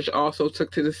 Savage also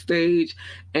took to the stage,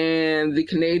 and the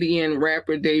Canadian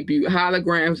rapper debuted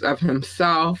holograms of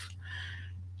himself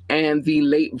and the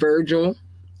late Virgil.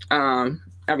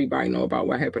 Everybody know about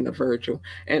what happened to Virgil,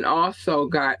 and also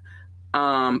got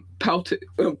pelted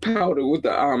with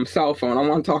the cell phone. I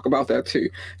want to talk about that too.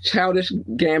 Childish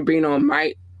Gambino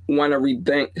might want to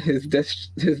rethink his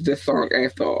diss song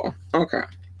after all. Okay.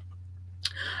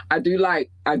 I do like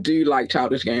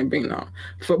Childish Gambino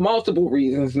for multiple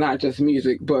reasons, not just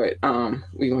music, but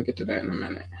we're gonna get to that in a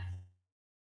minute.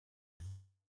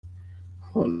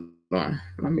 Hold on.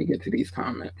 Let me get to these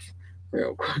comments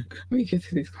real quick.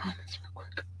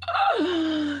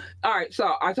 All right,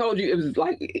 so I told you it was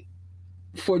like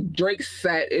for Drake's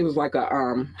set, it was like a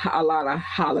lot of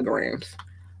holograms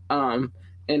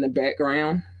in the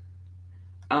background.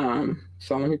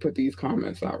 So let me put these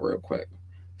comments out real quick.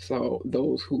 So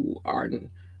those who are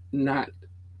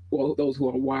those who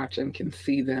are watching can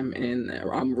see them, and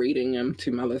I'm reading them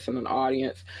to my listening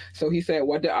audience. So he said,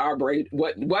 "What did Aubrey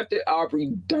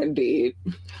done did?"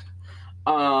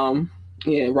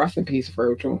 Yeah, rest in peace,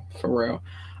 Virgil, for real.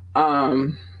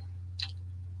 Dang,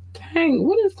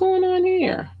 what is going on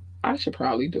here? I should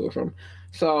probably do it from.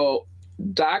 So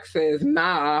Doc says,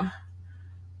 "Nah,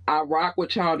 I rock with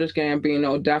Childish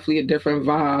Gambino. Definitely a different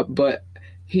vibe, but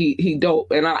he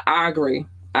dope." And I agree.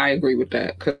 I agree with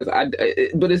that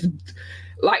but it's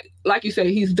like you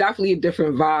say, he's definitely a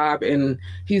different vibe, and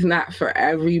he's not for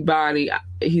everybody.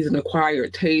 He's an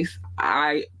acquired taste.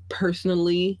 I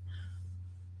personally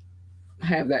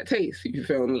have that taste, you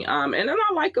feel me? And then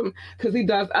I like him because he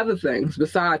does other things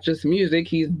besides just music.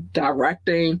 He's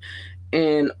directing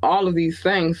and all of these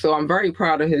things. So I'm very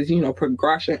proud of his,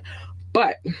 progression.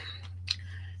 But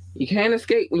you can't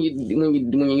escape when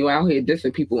you out here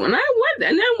dissing people. And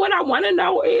then what I want to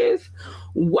know is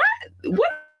what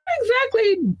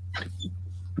exactly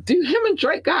do him and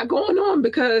Drake got going on?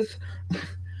 Because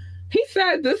he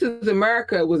said This Is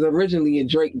America was originally a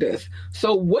Drake diss.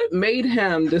 So what made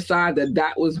him decide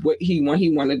that was what he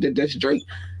wanted to diss Drake?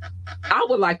 I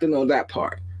would like to know that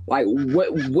part. Like,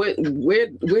 where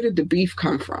did the beef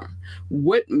come from?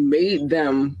 What made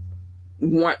them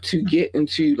want to get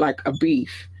into like a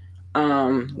beef?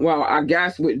 Well, I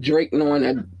guess with Drake knowing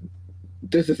that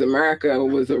This Is America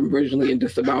was originally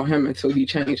just about him until he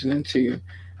changed it into,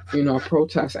 a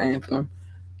protest anthem.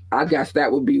 I guess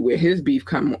that would be where his beef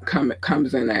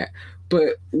comes in at.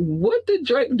 But what did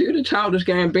Drake do to Childish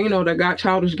Gambino that got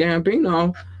Childish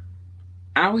Gambino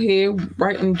out here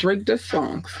writing Drake diss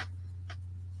songs?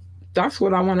 That's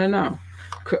what I want to know.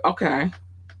 Okay.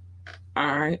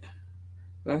 All right.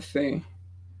 Let's see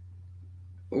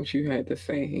what you had to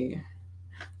say here.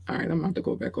 All right, I'm about to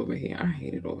go back over here. I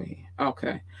hate it over here.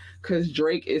 Okay. Because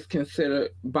Drake is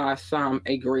considered by some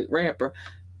a great rapper.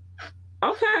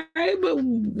 Okay, but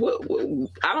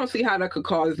I don't see how that could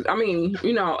cause,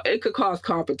 it could cause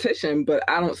competition, but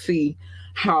I don't see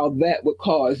how that would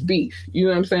cause beef. You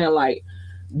know what I'm saying? Like,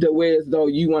 the way as though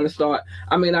you want to start,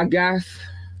 I guess,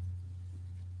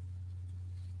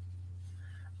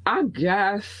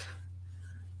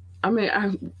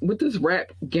 with this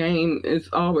rap game, it's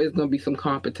always going to be some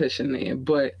competition there,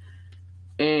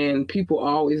 and people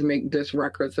always make diss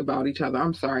records about each other.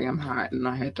 I'm sorry, I'm hot, and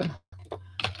I had to...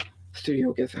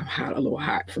 Studio gets a little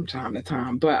hot from time to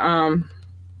time, but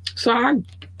so I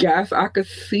guess I could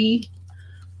see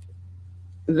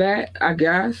that,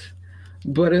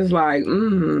 but it's like,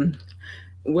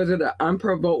 was it an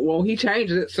unprovoked? Well, he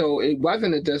changed it, so it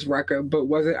wasn't a diss record, but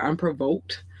was it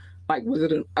unprovoked? Like, was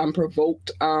it an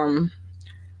unprovoked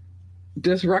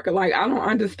diss record? Like, I don't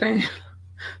understand.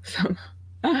 So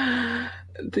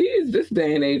this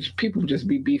day and age, people just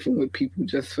be beefing with people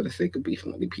just for the sake of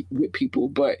beefing with people.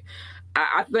 But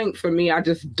I think for me, I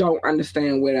just don't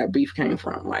understand where that beef came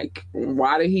from. Like,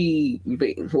 why did he?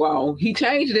 Well, he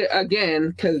changed it again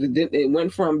because it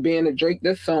went from being a Drake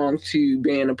diss song to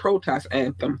being a protest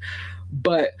anthem.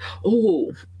 But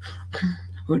oh,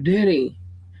 or did he?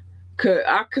 Cause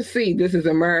I could see This Is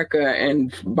America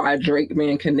and by Drake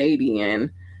being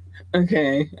Canadian.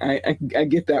 Okay, I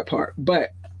get that part, but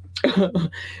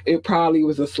it probably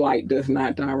was a slight diss,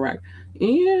 not direct.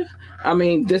 Yeah, I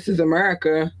mean, This Is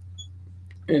America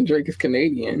and Drake is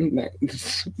Canadian,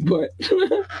 but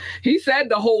he said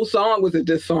the whole song was a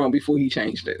diss song before he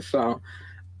changed it. So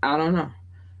I don't know.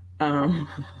 Um,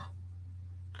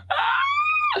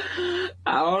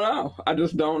 I don't know. I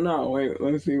just don't know. Wait,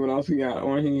 let's see what else we got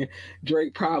on here.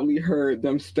 Drake probably heard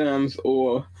them stems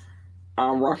or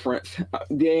reference.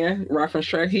 Yeah, reference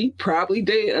track. He probably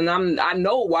did, and I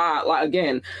know why. Like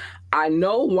again, I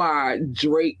know why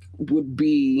Drake would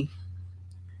be,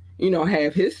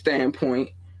 have his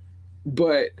standpoint,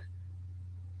 but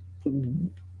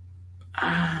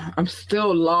I'm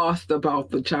still lost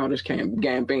about the Childish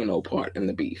Gambino part in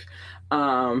the beef.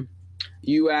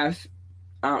 You ask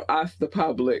us, the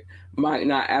public, might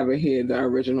not ever hear the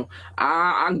original.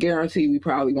 I guarantee we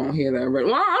probably won't hear the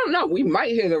original. Well, I don't know. We might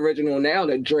hear the original now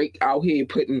that Drake out here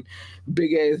putting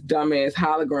big ass, dumb ass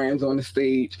holograms on the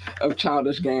stage of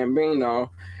Childish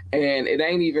Gambino, and it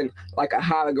ain't even like a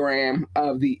hologram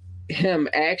of him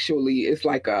actually. It's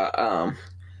like a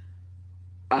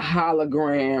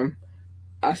hologram,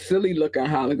 a silly looking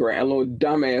hologram, a little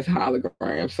dumbass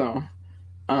hologram. So,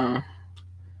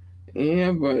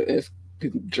 yeah, but it's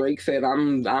Drake said, I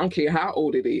don't care how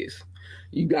old it is.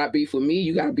 You got beef with me,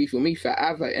 you got beef with me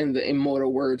forever, in the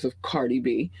immortal words of Cardi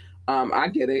B. I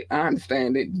get it. I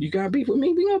understand it. You got beef with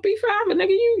me, we gonna beef forever,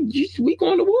 nigga. We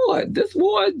going to war. This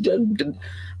war, I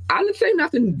didn't say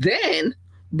nothing then,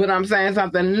 but I'm saying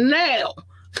something now.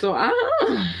 So I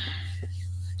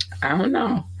don't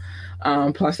know.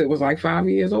 Plus it was like 5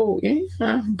 years old.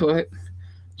 Yeah, but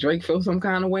Drake feels some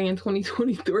kind of way in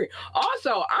 2023.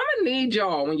 Also, I'm gonna need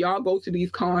y'all when y'all go to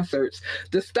these concerts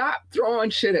to stop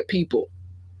throwing shit at people.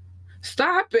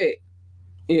 Stop it.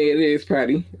 Yeah, it is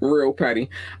petty, real petty.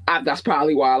 That's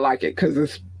probably why I like it, because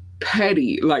it's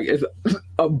petty, like it's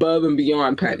above and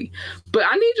beyond petty. But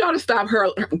I need y'all to stop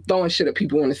throwing shit at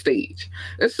people on the stage.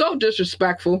 It's so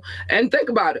disrespectful. And think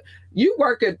about it. You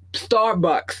work at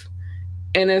Starbucks,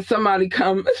 and then somebody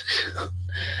come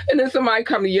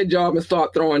to your job and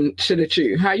start throwing shit at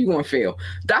you. How you gonna feel?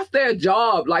 That's their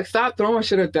job. Like, stop throwing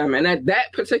shit at them. And at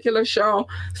that particular show,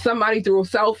 somebody threw a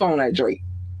cell phone at Drake.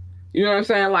 You know what I'm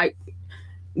saying? Like,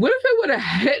 what if it would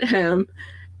have hit him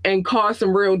and caused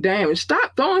some real damage?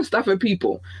 Stop throwing stuff at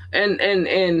people.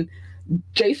 And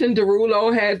Jason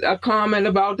Derulo had a comment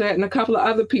about that, and a couple of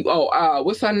other people.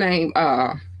 What's her name?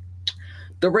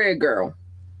 The red girl.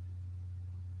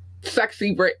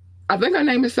 Sexy Red. I think her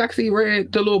name is Sexy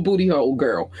Red, the little booty hole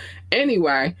girl.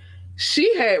 Anyway,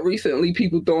 she had recently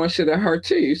people throwing shit at her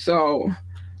too. So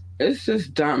it's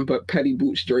just dumb, but petty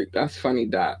boots Drake. That's funny,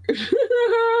 Doc.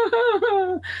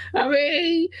 I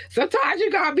mean, sometimes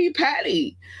you gotta be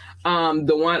petty.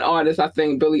 The one artist, I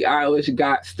think Billie Eilish,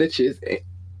 got stitches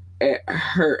at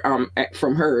her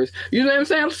from hers. You know what I'm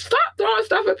saying? Stop throwing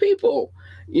stuff at people.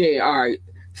 Yeah, all right.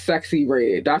 Sexy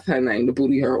Red, that's her name, the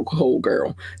booty hole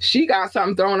girl. She got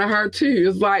something thrown at her too.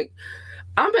 It's like,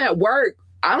 I'm at work.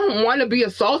 I don't want to be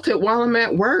assaulted while I'm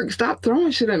at work. Stop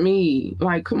throwing shit at me.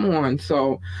 Like, come on.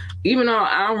 So even though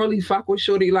I don't really fuck with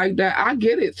shorty like that, I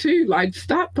get it too. Like,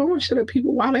 stop throwing shit at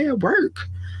people while they're at work.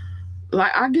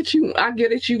 Like, I get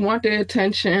it. You want their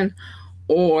attention,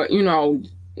 or,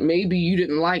 maybe you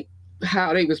didn't like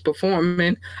how they was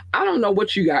performing. I don't know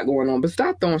what you got going on, but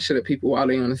stop throwing shit at people while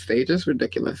they on the stage. It's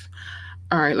ridiculous.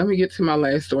 All right, let me get to my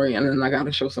last story, and then I got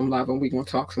to show some love, and we're going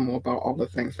to talk some more about all the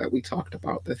things that we talked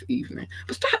about this evening.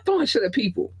 But stop throwing shit at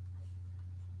people.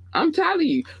 I'm telling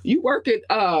you, you work at,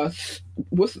 let's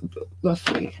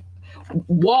see,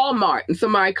 Walmart, and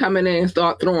somebody coming in and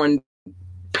start throwing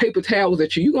paper towels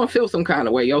at you. You're going to feel some kind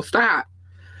of way. Yo, stop.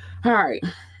 All right,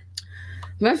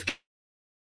 let's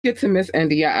get to Miss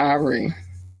India.Arie.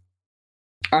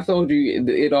 I told you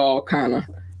it all kind of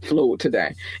flowed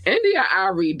today.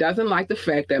 India.Arie doesn't like the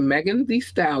fact that Megan Thee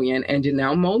Stallion and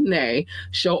Janelle Monáe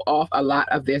show off a lot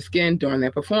of their skin during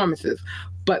their performances.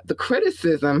 But the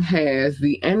criticism has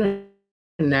the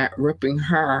internet ripping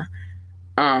her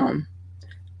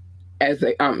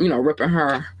ripping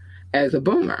her as a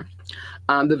boomer.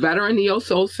 The veteran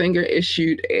neo-soul singer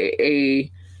issued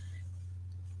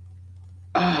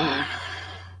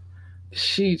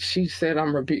she said,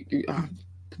 I'm rebuking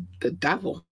the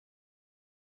devil.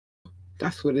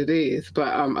 That's what it is.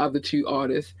 But other two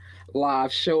artists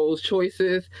live shows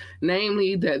choices,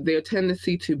 namely that their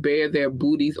tendency to bare their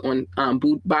bodies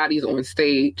on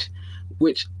stage,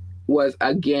 which was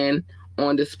again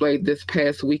on display this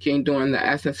past weekend during the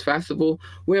Essence Festival,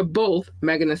 where both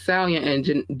Megan Thee Stallion and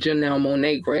Janelle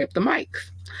Monáe grabbed the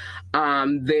mics.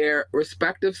 Their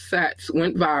respective sets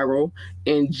went viral.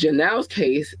 In Janelle's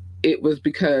case, it was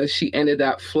because she ended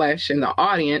up flashing the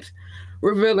audience,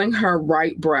 revealing her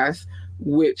right breast,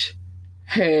 which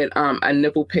had a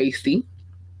nipple pasty.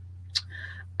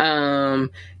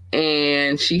 And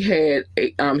she had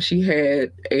a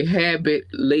habit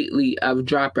lately of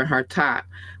dropping her top,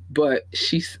 but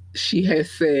she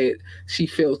has said she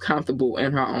feels comfortable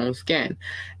in her own skin.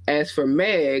 As for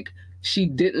Meg, she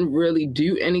didn't really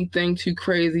do anything too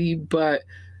crazy, but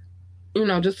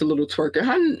just a little twerking.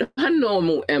 Her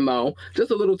normal MO,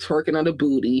 just a little twerking on the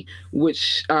booty,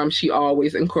 which she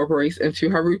always incorporates into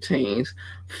her routines,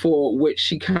 for which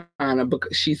she's kind of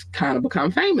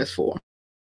become famous for.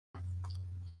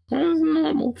 Well, it's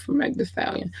normal for Meg Thee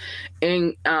Stallion.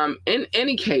 And in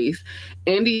any case,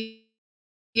 India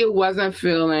wasn't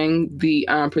feeling the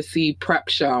perceived prep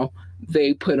show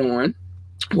they put on.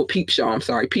 Well, peep show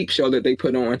that they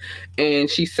put on. And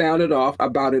she sounded off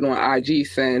about it on IG,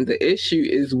 saying the issue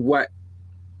is what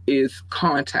is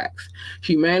context.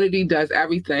 Humanity does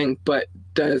everything, but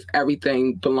does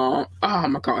everything belong? Oh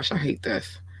my gosh, I hate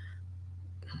this.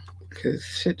 Because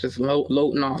shit just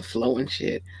loading off slow and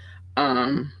shit.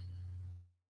 Hold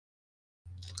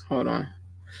on.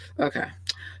 Okay.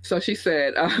 So she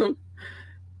said,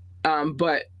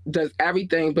 but does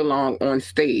everything belong on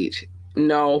stage?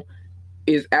 No.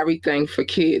 Is everything for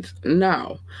kids?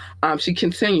 No. She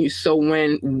continues, so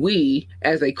when we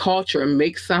as a culture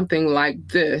make something like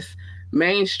this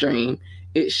mainstream,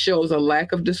 it shows a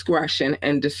lack of discretion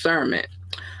and discernment.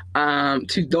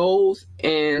 To those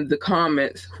in the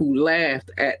comments who laughed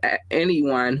at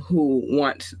anyone who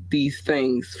wants these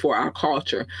things for our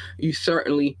culture, you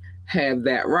certainly have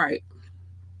that right.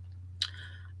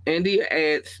 India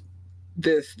adds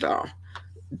this though.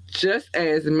 Just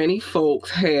as many folks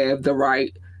have the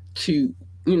right to,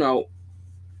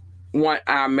 want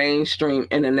our mainstream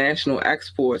international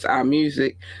exports, our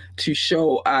music, to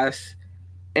show us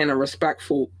in a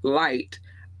respectful light,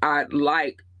 I'd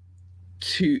like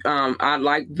to be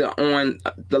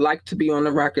on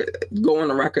the record, go on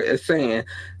the record as saying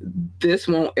this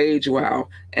won't age well,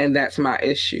 and that's my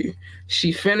issue.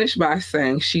 She finished by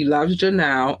saying she loves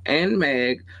Janelle and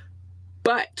Meg,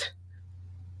 but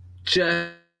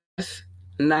just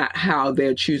not how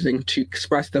they're choosing to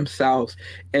express themselves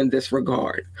in this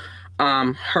regard.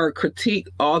 Her critique,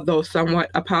 although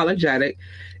somewhat apologetic,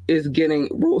 is getting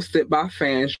roasted by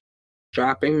fans,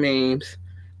 dropping memes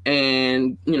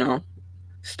and,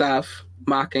 stuff,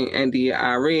 mocking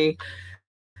India.Arie.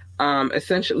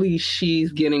 Essentially,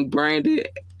 she's getting branded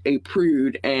a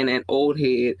prude and an old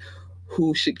head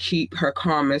who should keep her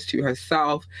comments to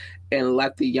herself and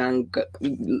let the young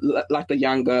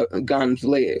guns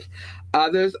live.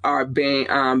 Others are being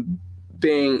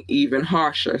even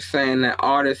harsher, saying that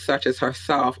artists such as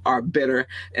herself are bitter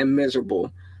and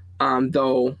miserable.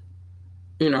 Though,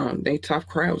 they tough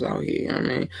crowds out here. You know what I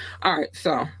mean? All right,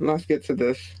 so let's get to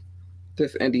this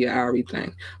India.Arie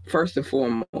thing. First and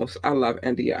foremost, I love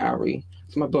India.Arie.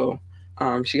 It's my boo.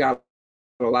 She got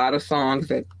a lot of songs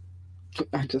that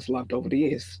I just loved over the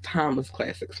years. Timeless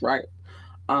classics, right?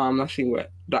 Let's see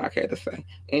what Doc had to say.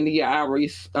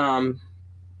 India.Arie, hold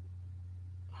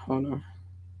on.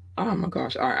 Oh my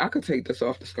gosh. All right, I could take this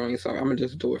off the screen, so I'm gonna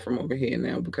just do it from over here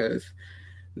now because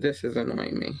this is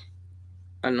annoying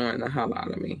the hell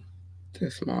out of me.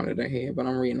 This monitor here, but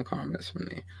I'm reading the comments from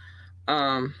there.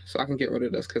 So I can get rid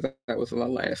of this because that was the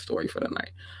last story for the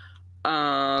night.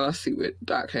 Let's see what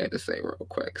Doc had to say real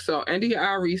quick. So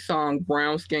India.Arie's song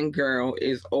Brown Skin Girl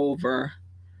is over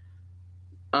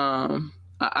a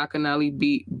Akinelli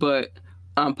beat, but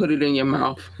put it in your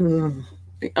mouth.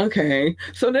 Okay.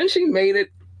 So then she made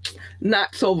it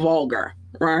not so vulgar,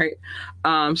 right?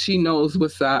 She knows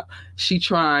what's up. She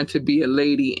trying to be a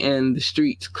lady in the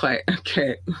streets.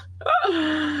 Okay.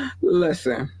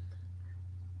 Listen.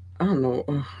 I don't know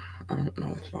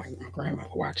if my grandma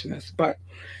watching this, but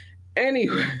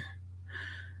anyway,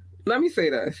 let me say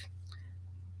this.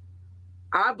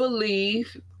 I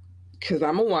believe, because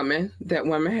I'm a woman, that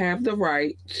women have the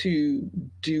right to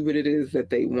do what it is that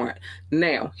they want.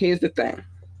 Now, here's the thing.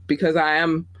 Because I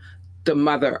am the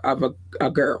mother of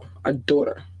a girl, a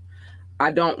daughter,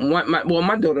 I don't want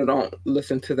my daughter don't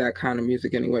listen to that kind of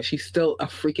music anyway. She's still a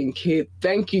freaking kid.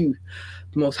 Thank you,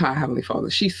 Most High Heavenly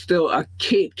Father. She's still a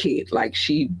kid. Like,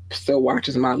 she still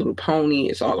watches My Little Pony.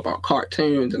 It's all about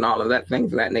cartoons and all of that,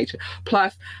 things of that nature.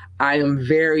 Plus, I am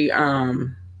very,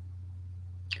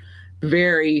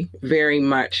 very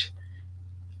much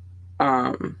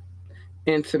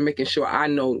into making sure I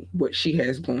know what she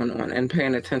has going on and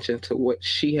paying attention to what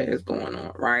she has going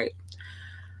on, right?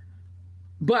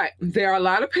 But there are a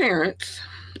lot of parents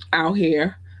out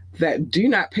here that do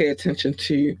not pay attention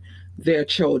to their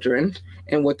children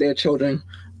and what their children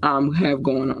have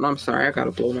going on. I'm sorry, I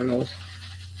gotta blow my nose.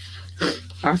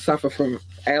 I suffer from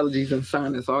allergies and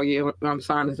sinuses all year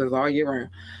round.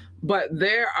 But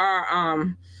there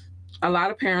are a lot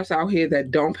of parents out here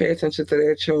that don't pay attention to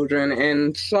their children,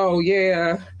 and so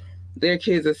yeah, their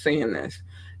kids are seeing this.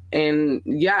 And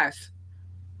yes,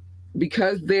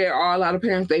 because there are a lot of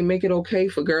parents, they make it okay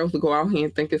for girls to go out here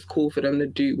and think it's cool for them to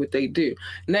do what they do.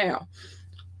 Now,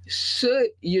 should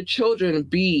your children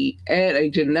be at a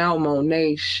Janelle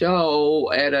Monáe show,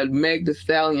 at a Meg Thee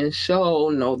Stallion show?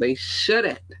 No, they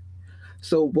shouldn't.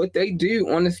 So what they do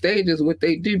on the stage is what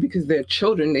they do because they're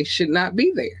children. They should not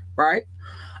be there, right?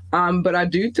 But I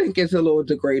do think it's a little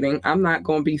degrading. I'm not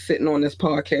going to be sitting on this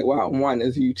podcast. Well, one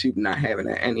is YouTube not having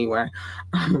it anyway.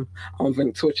 I don't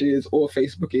think Twitch is or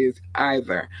Facebook is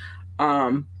either.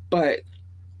 But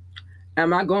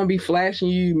am I going to be flashing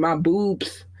you my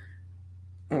boobs?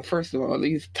 Well, first of all,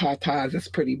 these tatas is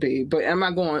pretty big. But am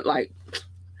I going like,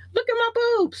 look at my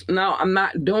boobs? No, I'm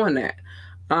not doing that.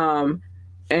 And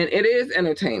it is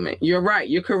entertainment. You're right.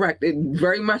 You're correct. It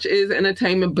very much is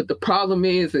entertainment. But the problem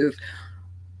is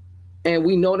and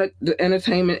we know that the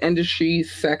entertainment industry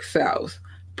sex sells.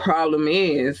 Problem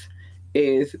is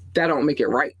that don't make it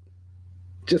right.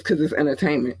 Just because it's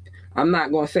entertainment. I'm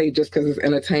not going to say just because it's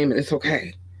entertainment, it's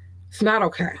okay. It's not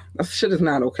okay. That shit is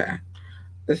not okay.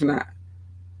 It's not.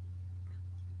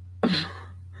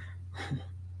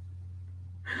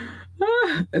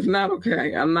 It's not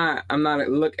okay. I'm not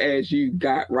look as you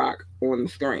got Rock on the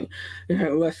screen.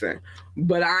 Listen,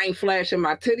 but I ain't flashing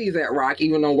my titties at Rock,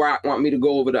 even though Rock want me to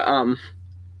go over the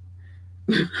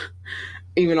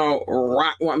even though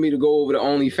Rock want me to go over the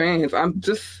OnlyFans. I'm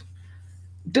just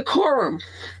decorum.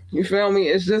 You feel me?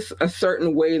 It's just a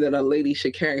certain way that a lady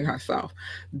should carry herself.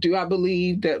 Do I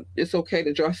believe that it's okay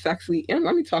to dress sexy? And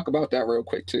let me talk about that real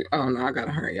quick too. Oh no, I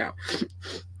gotta hurry up.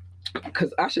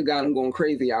 Because Usher got him going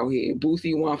crazy out here.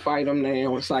 Boosie want to fight him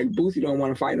now. It's like Boosie don't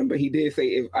want to fight him, but he did say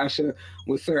if Usher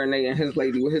was serenading his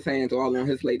lady with his hands all on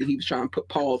his lady, he was trying to put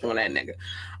paws on that nigga.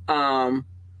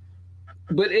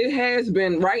 But it has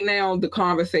been, right now, the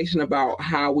conversation about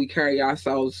how we carry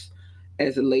ourselves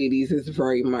as ladies is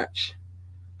very much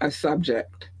a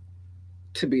subject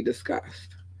to be discussed.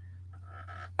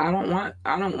 I don't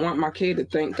want my kid to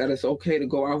think that it's okay to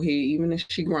go out here, even if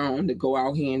she grown, to go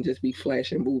out here and just be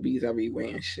flashing boobies everywhere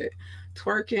and shit.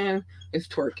 Twerking is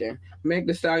twerking. Meg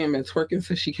Thee Stallion been twerking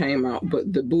since she came out,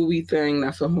 but the boobie thing,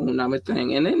 that's a whole nother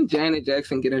thing. And then Janet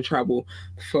Jackson get in trouble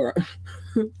for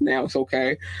now it's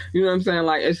okay. You know what I'm saying?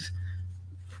 Like, it's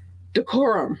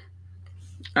decorum.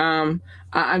 Janelle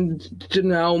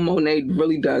Monáe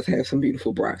really does have some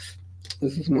beautiful breasts.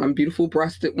 This is one beautiful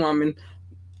breasted woman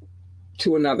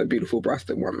to another beautiful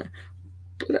breasted woman.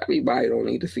 But everybody don't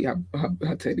need to see her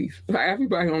titties. Like,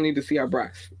 everybody don't need to see her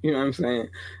breasts. You know what I'm saying?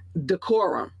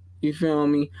 Decorum. You feel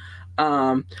me?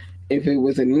 If it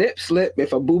was a nip slip,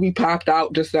 if a boobie popped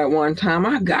out just that one time,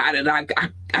 I got it.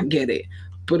 I get it.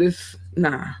 But it's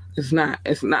not.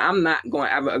 I'm not going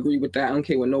to ever agree with that. I don't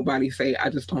care what nobody say.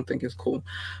 I just don't think it's cool.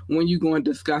 When you go and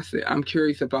discuss it, I'm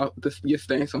curious about your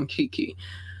stance on Kiki.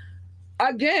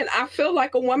 Again, I feel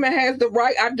like a woman has the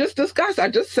right. I just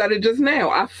said it just now.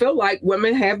 I feel like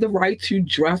women have the right to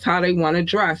dress how they want to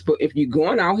dress. But if you're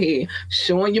going out here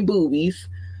showing your boobies,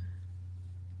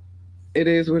 it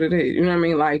is what it is. You know what I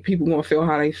mean? Like, people gonna feel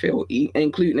how they feel,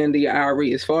 including in the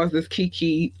IRE. As far as this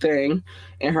Kiki thing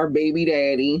and her baby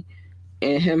daddy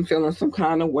and him feeling some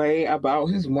kind of way about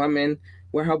his woman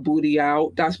with her booty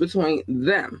out, that's between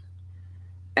them.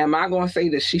 Am I going to say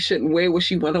that she shouldn't wear what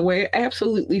she want to wear?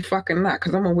 Absolutely fucking not,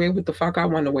 because I'm going to wear what the fuck I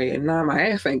want to wear. And now my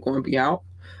ass ain't going to be out.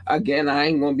 Again, I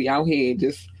ain't going to be out here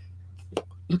just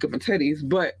look at my titties.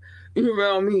 But, you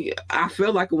know me, I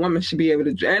feel like a woman should be able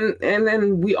to. And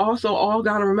then we also all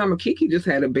got to remember, Kiki just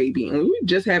had a baby. And when you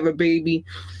just have a baby,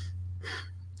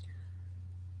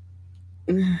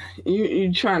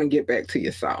 you're trying to get back to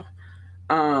yourself.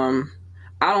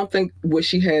 I don't think what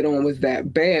she had on was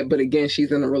that bad, but again,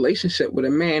 she's in a relationship with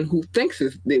a man who thinks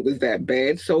it was that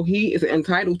bad, so he is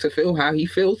entitled to feel how he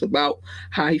feels about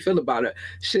it.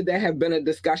 Should there have been a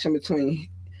discussion between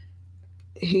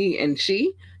he and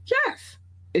she? Yes.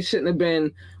 It shouldn't have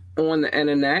been on the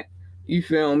internet, you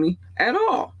feel me, at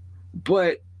all.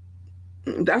 But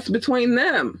that's between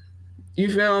them,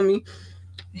 you feel me?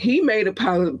 he made it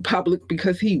public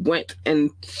because he went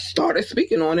and started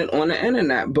speaking on it on the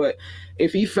internet. But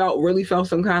if he really felt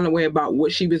some kind of way about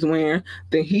what she was wearing,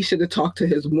 then he should have talked to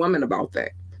his woman about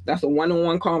that. That's a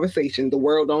one-on-one conversation. The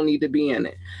world don't need to be in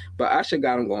it. But Usher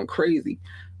got him going crazy.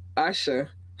 Usher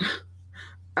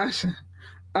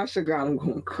got him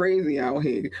going crazy out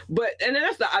here. And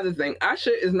that's the other thing.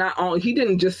 Usher is not on. He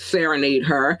didn't just serenade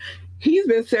her. He's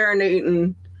been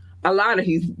serenading a lot of.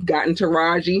 He's gotten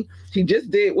Taraji. He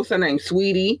just did, what's her name,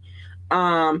 Sweetie,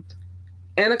 and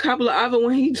a couple of other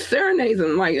when he serenades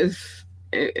them. Like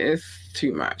it's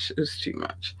too much. It's too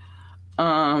much.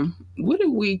 What are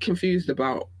we confused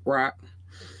about, Rock?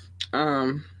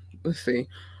 Let's see.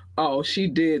 Oh, she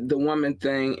did the woman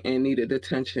thing and needed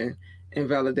attention and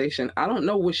validation. I don't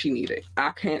know what she needed.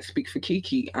 I can't speak for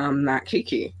Kiki. I'm not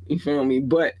Kiki. You feel me?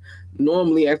 But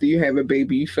normally after you have a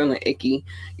baby, you feeling icky.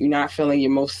 You're not feeling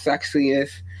your most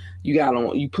sexiest.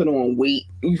 You put on weight.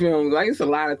 You feel me? Like, it's a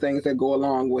lot of things that go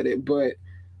along with it. But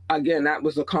again, that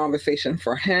was a conversation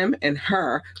for him and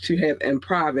her to have in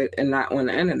private and not on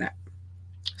the internet.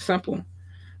 Simple.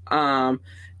 And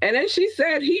then she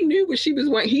said he knew what she was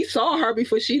when he saw her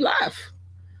before she left.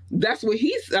 That's what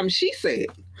she said.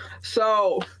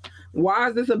 So why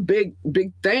is this a big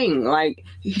thing? Like,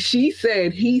 she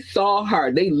said he saw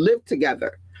her. They live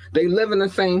together. They live in the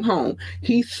same home.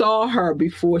 He saw her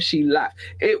before she left.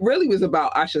 It really was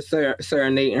about Usher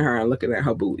serenading her and looking at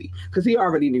her booty, because he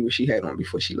already knew what she had on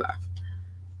before she left.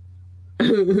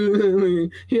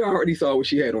 He already saw what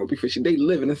she had on before they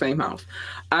live in the same house.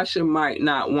 Usher might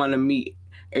not want to meet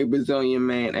a Brazilian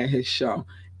man at his show.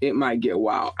 It might get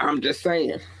wild. I'm just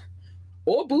saying.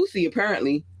 Or Boosie,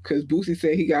 apparently, because Boosie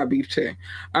said he got beef too.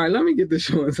 All right, let me get this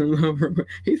showing some love.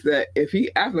 He said if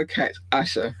he ever catch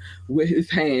Usher with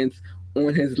his hands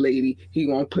on his lady, he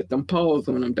gonna put them paws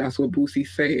on him. That's what Boosie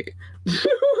said.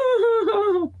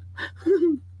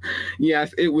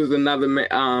 Yes, it was another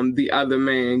man, the other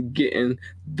man getting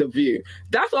the view.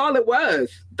 That's all it was.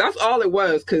 That's all it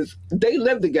was, because they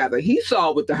lived together. He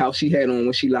saw what the house she had on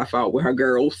when she left out with her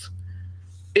girls.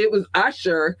 It was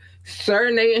Usher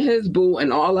serenading his boo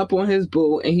and all up on his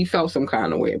boo, and he felt some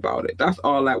kind of way about it. That's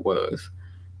all that was.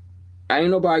 Ain't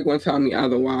nobody gonna tell me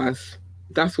otherwise.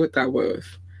 That's what that was.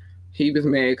 He was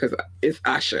mad because it's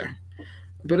Usher.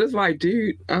 But it's like,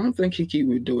 dude, I don't think Kiki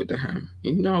would do it to him.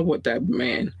 You know what that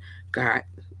man got.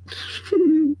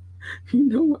 You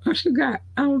know what Usher got.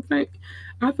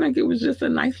 I think it was just a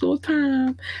nice little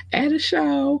time at a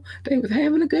show. They was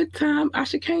having a good time.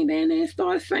 Usher came in there and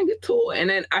started singing to her. And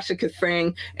then Usher could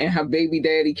sing and her baby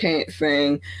daddy can't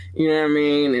sing. You know what I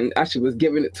mean? And Usher was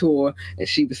giving it to her and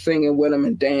she was singing with him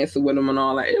and dancing with him and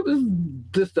all that. It was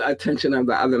just the attention of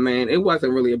the other man. It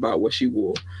wasn't really about what she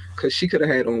wore, because she could have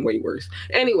had on way worse.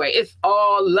 Anyway, it's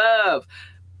all love.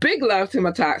 Big love to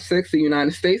my top 6, the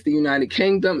United States, the United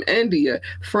Kingdom, India,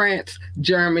 France,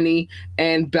 Germany,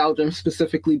 and Belgium,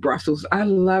 specifically Brussels. I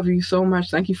love you so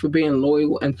much. Thank you for being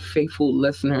loyal and faithful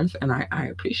listeners, and I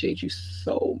appreciate you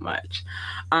so much.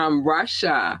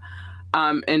 Russia,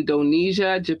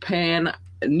 Indonesia, Japan,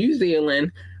 New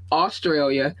Zealand,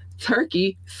 Australia,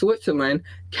 Turkey, Switzerland,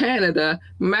 Canada,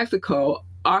 Mexico,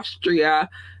 Austria,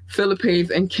 Philippines,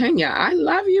 and Kenya. I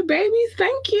love you, babies.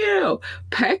 Thank you.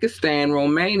 Pakistan,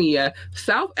 Romania,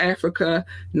 South Africa,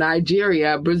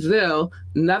 Nigeria, Brazil,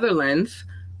 Netherlands,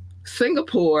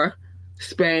 Singapore,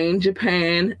 Spain,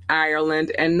 Japan,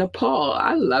 Ireland, and Nepal.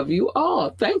 I love you all.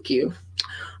 Thank you.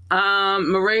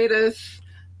 Mauritius,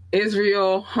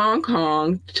 Israel, Hong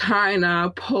Kong,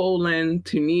 China, Poland,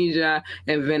 Tunisia,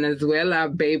 and Venezuela,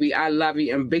 baby. I love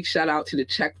you. And big shout out to the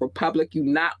Czech Republic. You're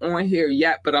not on here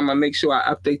yet, but I'm going to make sure I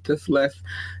update this list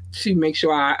to make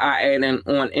sure I add in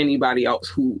on anybody else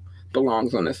who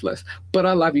belongs on this list. But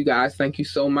I love you guys. Thank you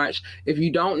so much. If you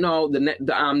don't know, the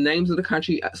names of the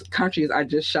countries I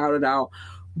just shouted out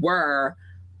were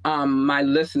my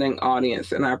listening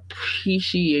audience, and I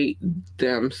appreciate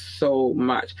them so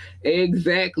much.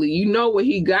 Exactly. You know what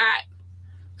he got.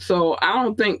 So I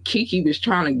don't think Kiki was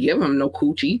trying to give him no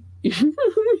coochie.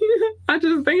 I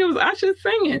just think it was Usher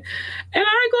singing. And I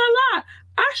ain't gonna lie,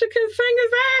 Usher can sing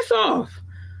his ass off.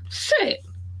 Shit.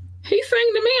 He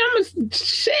sang to me, I'm a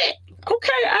shit.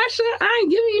 Okay, Usher, I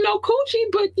ain't giving you no coochie,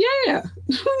 but yeah.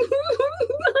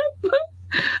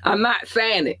 I'm not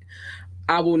saying it.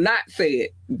 I will not say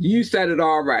it. You said it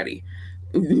already.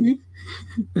 I'm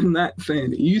not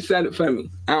saying it. You said it for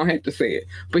me. I don't have to say it.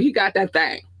 But he got that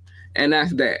thing. And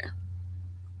that's that.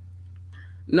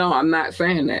 No, I'm not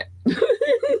saying that.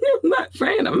 I'm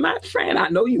not saying. I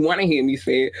know you want to hear me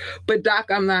say it. But Doc,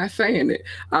 I'm not saying it.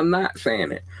 I'm not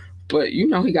saying it. But you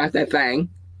know he got that thing.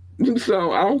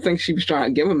 So I don't think she was trying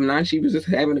to give him none. She was just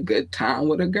having a good time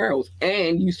with her girls.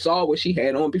 And you saw what she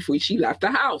had on before she left the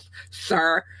house,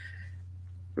 sir.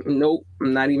 Nope,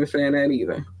 I'm not even saying that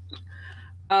either.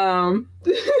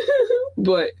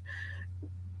 But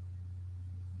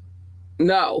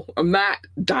no, I'm not,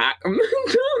 Doc. I'm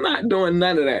not doing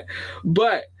none of that.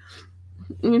 But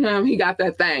he got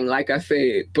that thing, like I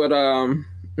said. But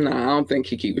no, I don't think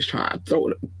Kiki was trying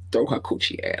to throw her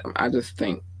coochie at him. I just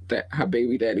think that her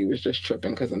baby daddy was just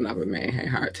tripping because another man had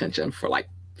her attention for like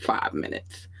 5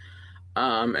 minutes.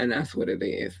 And that's what it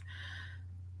is.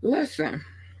 Listen,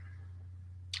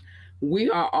 we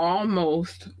are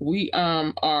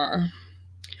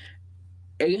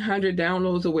 800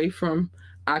 downloads away from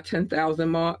our 10,000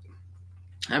 mark.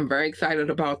 I'm very excited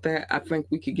about that. I think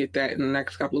we could get that in the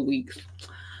next couple of weeks.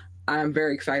 I'm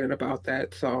very excited about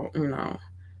that. So,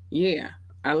 yeah,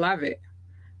 I love it.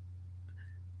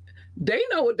 They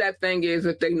know what that thing is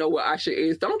if they know what Usher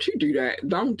is. Don't you do that.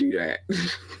 Don't do that.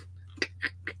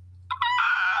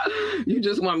 You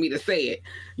just want me to say it.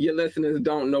 Your listeners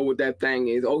don't know what that thing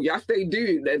is. Oh, yes, they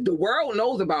do. The world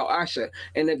knows about Usher.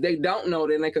 And if they don't know,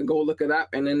 then they can go look it up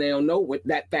and then they'll know what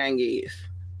that thing is.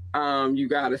 You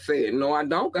gotta say it. No, I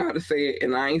don't gotta say it.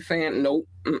 And I ain't saying nope.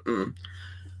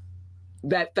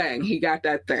 That thing. He got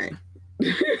that thing. He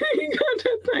got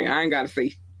that thing. I ain't gotta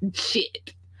say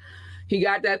shit. He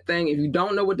got that thing. If you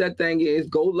don't know what that thing is,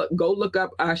 go look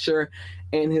up Usher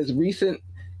and his recent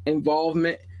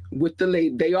involvement with the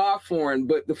lady. They are foreign,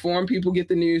 but the foreign people get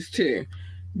the news too.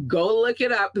 Go look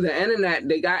it up. The internet,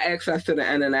 they got access to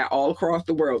the internet all across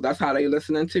the world. That's how they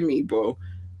listening to me, bro.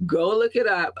 Go look it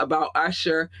up about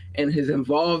Usher and his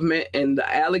involvement and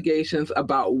the allegations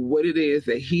about what it is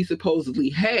that he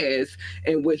supposedly has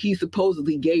and what he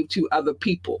supposedly gave to other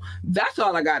people. That's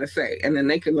all I gotta say. And then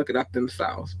they can look it up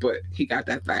themselves. But he got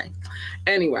that thing.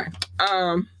 Anyway,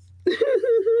 I'm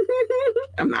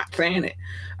not saying it.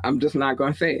 I'm just not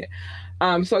gonna say it.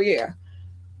 So yeah.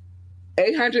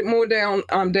 800 more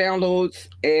downloads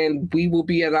and we will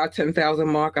be at our 10,000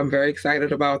 mark. I'm very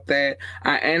excited about that.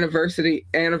 Our anniversary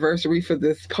for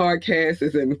this podcast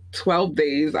is in 12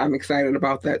 days. I'm excited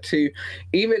about that too.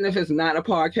 Even if it's not a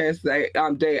podcast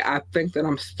day, I think that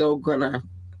I'm still gonna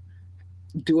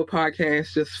do a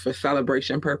podcast just for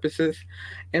celebration purposes.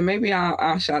 And maybe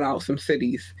I'll shout out some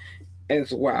cities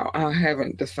as well. I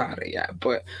haven't decided yet,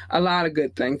 but a lot of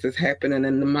good things is happening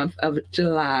in the month of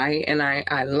July, and I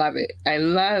love it. I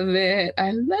love it.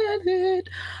 I love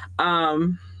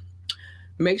it.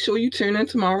 Make sure you tune in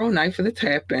tomorrow night for the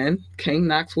tap in. King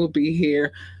Knox will be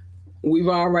here. We've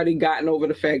already gotten over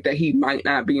the fact that he might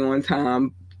not be on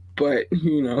time, but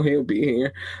he'll be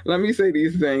here. Let me say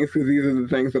these things because these are the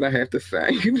things that I have to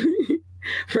say.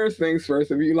 First things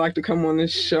first, if you'd like to come on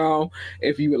this show,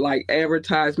 if you would like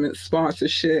advertisement,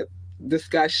 sponsorship,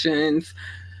 discussions,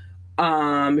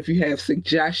 if you have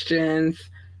suggestions,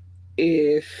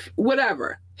 if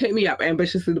whatever, hit me up,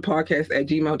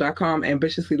 ambitiouslythepodcast@gmail.com,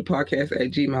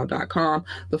 ambitiouslythepodcast@gmail.com.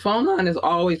 The phone line is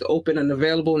always open and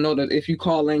available. Know that if you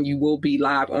call in, you will be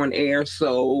live on air,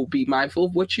 so be mindful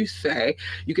of what you say.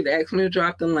 You can ask me to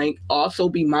drop the link. Also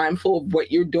be mindful of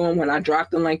what you're doing when I drop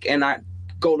the link and I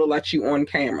go to let you on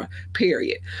camera,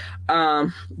 period.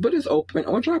 But it's open,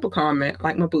 or drop a comment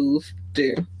like my booze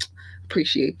do.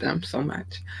 Appreciate them so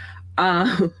much.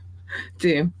 I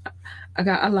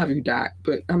love you, Doc,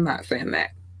 but I'm not saying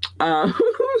that. I'm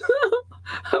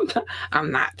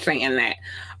not saying that.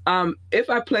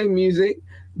 If I play music,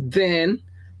 then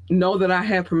know that I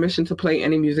have permission to play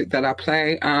any music that I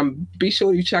play. Be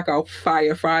sure you check out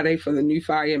Fire Friday for the new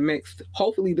Fire mix.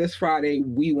 Hopefully this Friday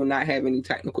we will not have any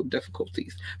technical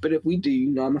difficulties. But if we do,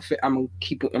 I'm gonna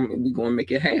keep it. We're gonna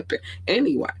make it happen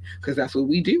anyway, because that's what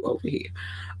we do over here.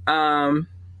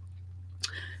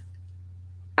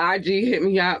 IG, hit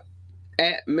me up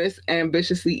at Miss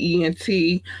Ambitiously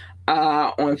ENT.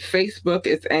 On Facebook,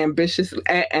 it's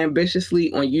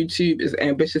Ambitiously. On YouTube, it's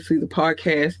Ambitiously the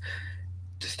Podcast.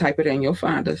 Just type it in, you'll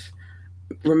find us.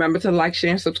 Remember to like,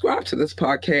 share, and subscribe to this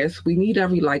podcast. We need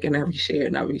every like and every share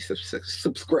and every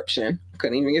subscription.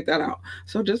 Couldn't even get that out.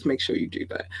 So just make sure you do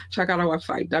that. Check out our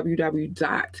website,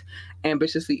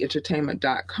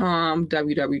 www.ambitiouslyentertainment.com,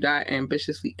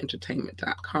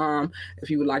 www.ambitiouslyentertainment.com. If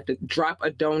you would like to drop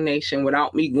a donation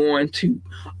without me going to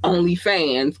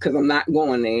OnlyFans, because I'm not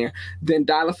going there, then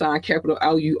 $ capital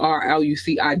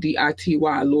LURLUCIDITY,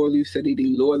 Lure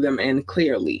Lucidity, lure them in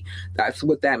clearly. That's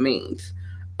what that means.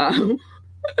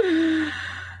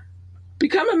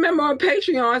 Become a member on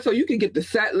Patreon so you can get the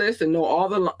set list and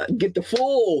know get the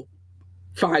full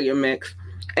Fire mix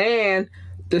and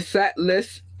the set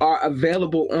list are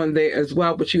available on there as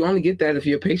well, but you only get that if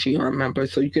you're a Patreon member,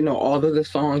 so you can know all of the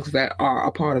songs that are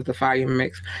a part of the Fire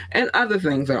Mix, and other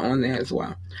things are on there as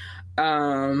well.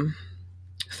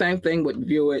 Same thing with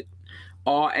View It,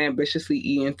 All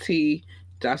Ambitiously ENT.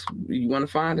 That's you want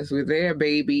to find us, we're there,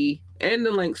 baby. And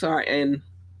the links are in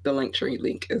the Linktree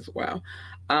link as well.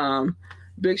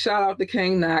 Big shout out to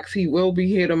King Knox. He will be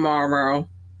here tomorrow,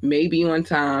 maybe on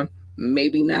time,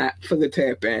 maybe not, for the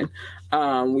tap in.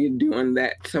 We're doing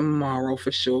that tomorrow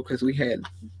for sure, because we had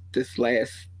this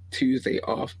last Tuesday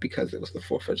off because it was the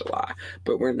 4th of July,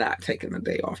 but we're not taking the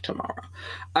day off tomorrow.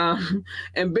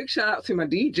 And big shout out to my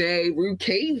DJ, Rue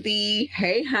KZ.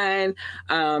 Hey, hun.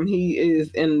 He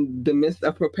is in the midst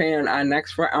of preparing our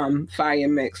next Fire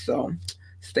Mix, so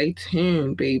stay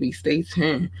tuned, baby. Stay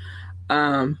tuned.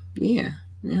 Yeah.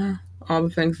 All the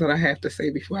things that I have to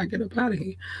say before I get up out of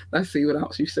here. Let's see what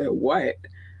else you said. What,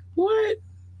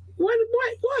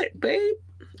 babe?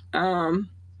 Let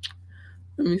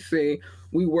me see.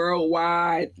 We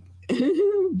worldwide,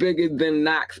 bigger than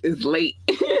Knox is late.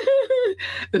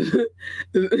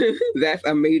 That's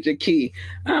a major key.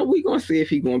 We're going to see if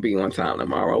he's going to be on time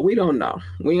tomorrow. We don't know.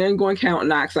 We ain't going to count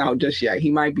Knox out just yet. He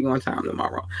might be on time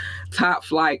tomorrow. Top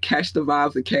Flight, Catch the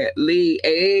Vibes with Cat Lee.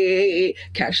 Hey,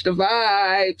 catch the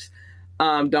vibes.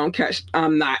 Don't catch,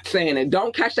 I'm not saying it.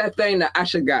 Don't catch that thing that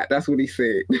Usher got. That's what he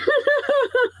said.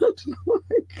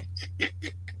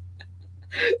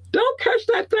 Don't catch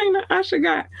that thing that Usher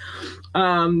got.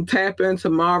 Tap in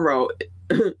tomorrow.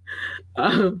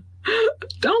 Don't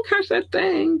catch that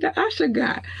thing that Usher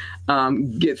got.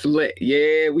 Gets lit.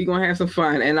 Yeah, we gonna have some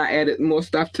fun. And I added more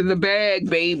stuff to the bag,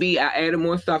 baby.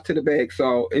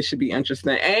 So it should be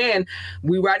interesting. And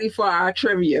we ready for our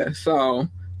trivia. So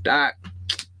Doc,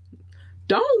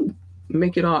 don't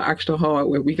make it all extra hard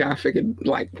where we gotta figure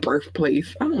like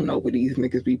birthplace. I don't know where these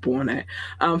niggas be born at.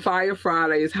 Fire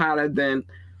Friday is hotter than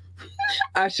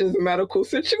Usher's medical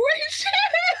situation.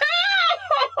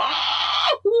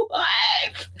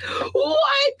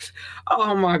 What?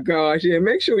 Oh my gosh. Yeah,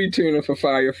 make sure you tune in for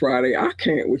Fire Friday. I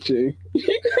can't with you.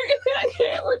 I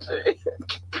can't with you.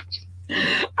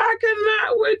 I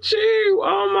cannot with you.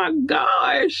 Oh my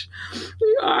gosh.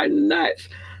 You are nuts.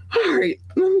 All right,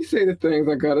 let me say the things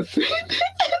I gotta say.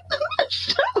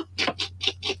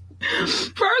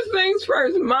 First things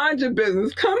first, mind your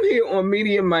business. Come here on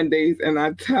Media Mondays, and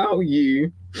I tell you,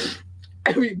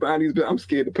 I'm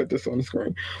scared to put this on the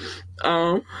screen.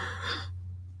 Okay,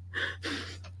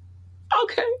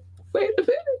 wait a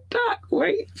minute, Doc.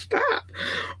 Wait, stop.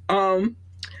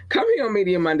 Come here on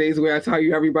Media Mondays where I tell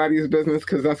you everybody's business,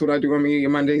 because that's what I do on Media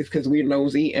Mondays, because we're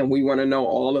nosy and we want to know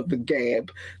all of the gab.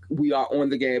 We are on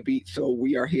the gab beat, so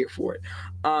we are here for it.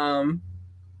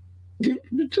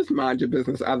 Just mind your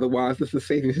business. Otherwise, this is the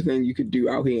safest thing you could do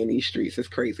out here in these streets. It's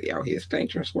crazy out here. It's a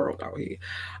dangerous world out here.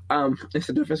 It's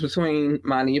the difference between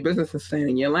minding your business and staying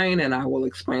in your lane, and I will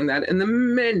explain that in a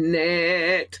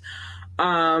minute.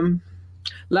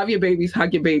 Love your babies,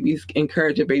 hug your babies,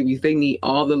 encourage your babies. They need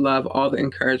all the love, all the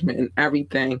encouragement, and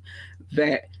everything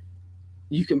that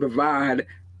you can provide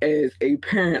as a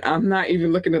parent. I'm not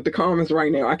even looking at the comments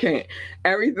right now. I can't.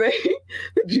 Everything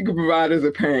that you can provide as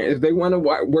a parent. If they want to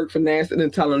work for NASA,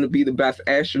 then tell them to be the best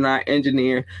astronaut,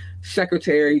 engineer,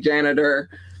 secretary, janitor,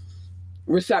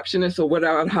 receptionist, or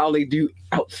whatever the hell they do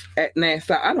out at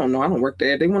NASA. I don't know. I don't work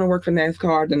there. If they want to work for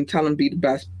NASCAR, then tell them to be the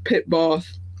best pit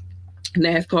boss,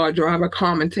 NASCAR driver,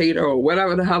 commentator, or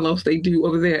whatever the hell else they do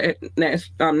over there at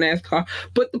NASCAR.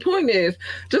 But the point is,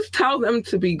 just tell them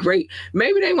to be great.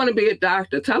 Maybe they want to be a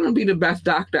doctor. Tell them to be the best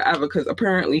doctor ever, because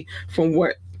apparently, from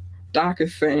what Doc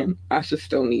is saying, I should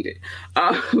still need it.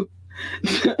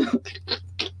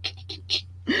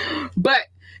 But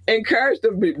encourage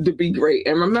them to be great.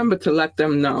 And remember to let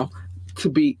them know to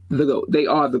be the GOAT. They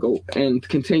are the GOAT and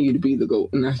continue to be the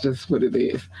GOAT. And that's just what it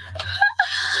is.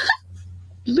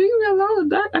 Leave me alone,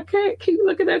 Doc. I can't keep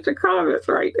looking at your comments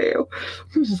right now.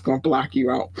 I'm just going to block you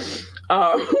out.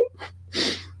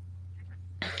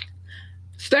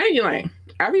 Stay in your lane.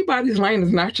 Everybody's lane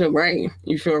is not your lane.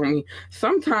 You feel me?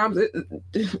 Sometimes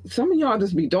some of y'all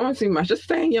just be doing too much. Just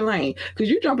stay in your lane. Because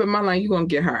you jump in my lane, you're going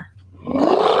to get her.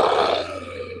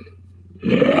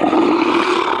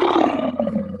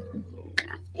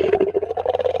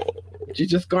 You're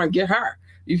just going to get her.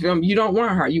 You feel me? You don't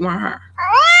want her. You want her.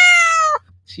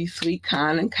 She's sweet,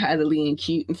 kind, and cuddly, and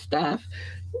cute and stuff.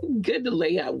 Good to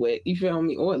lay out with, you feel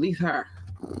me? Or at least her.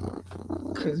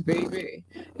 Because, baby,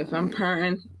 if I'm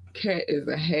purring, Cat is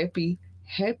a happy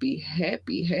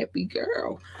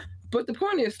girl. But the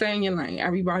point is, stay in your lane.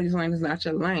 Everybody's lane is not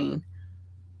your lane.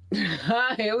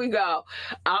 Here we go.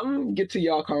 I'm going to get to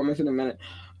y'all comments in a minute.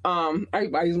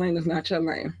 Everybody's lane is not your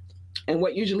lane. And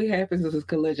what usually happens is a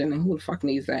collision, and who the fuck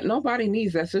needs that? Nobody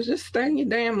needs that. So just stay in your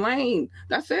damn lane.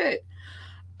 That's it.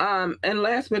 And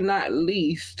last but not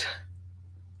least,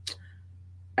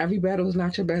 every battle is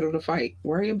not your battle to fight.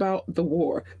 Worry about the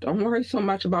war. Don't worry so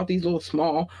much about these little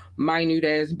small, minute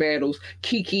ass battles.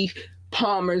 Keke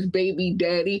Palmer's baby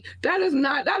daddy. That is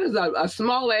a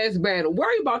small ass battle.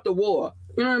 Worry about the war.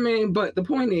 You know what I mean? But the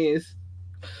point is,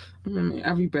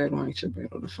 every battle ain't your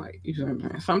battle to fight. You know what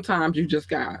I mean? Sometimes you just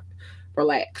gotta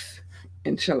relax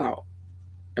and chill out.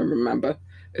 And remember,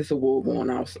 it's a war going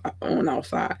on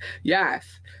outside. Yes.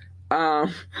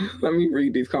 Let me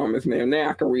read these comments now. Now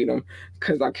I can read them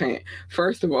because I can't.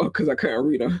 First of all, because I couldn't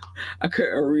read them. I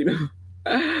couldn't read them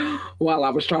while I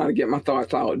was trying to get my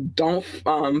thoughts out. Don't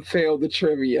fail the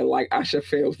trivia like Usher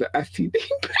fails the STD.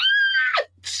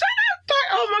 Shut up!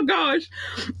 Oh my gosh,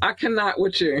 I cannot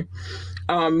with you.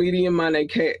 Media Money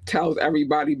tells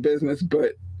everybody business,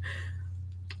 but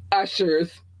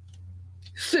Usher's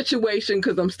situation,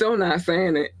 because I'm still not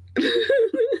saying it.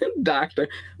 Doctor,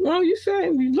 well, you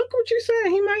said, look what you said,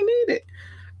 he might need it.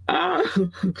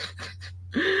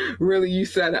 Really, you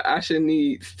said that Usher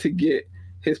needs to get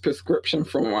his prescription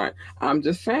from one. I'm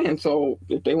just saying, so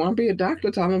if they want to be a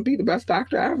doctor, tell them to be the best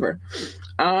doctor ever.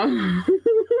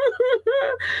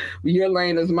 Your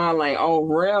lane is my lane. Oh,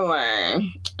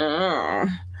 really?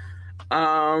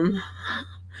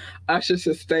 Usher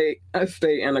should stay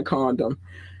in a condom.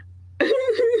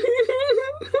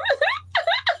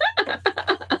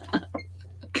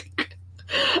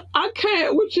 I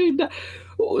can't with you.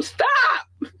 Stop.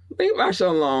 Leave Usher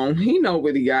alone. He know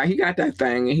what he got. He got that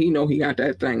thing, and he know he got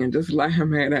that thing, and just let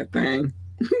him have that thing.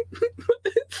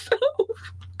 So,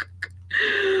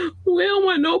 we don't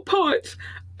want no parts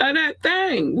of that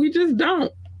thing. We just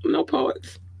don't. No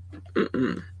parts. I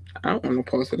don't want no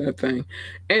parts of that thing.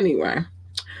 Anyway,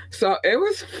 so it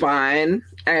was fun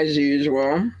as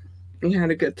usual. We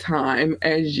had a good time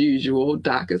as usual.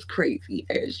 Doc is crazy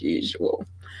as usual.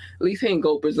 At least he ain't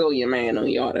go Brazilian man on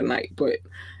y'all tonight. But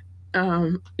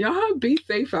y'all be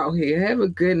safe out here. Have a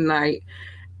good night.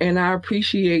 And I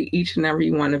appreciate each and every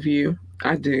one of you.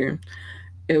 I do.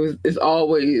 It's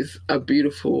always a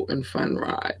beautiful and fun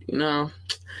ride, you know?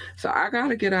 So I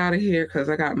gotta get out of here because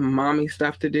I got mommy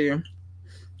stuff to do.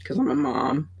 Because I'm a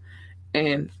mom.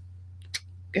 And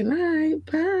good night.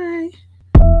 Bye.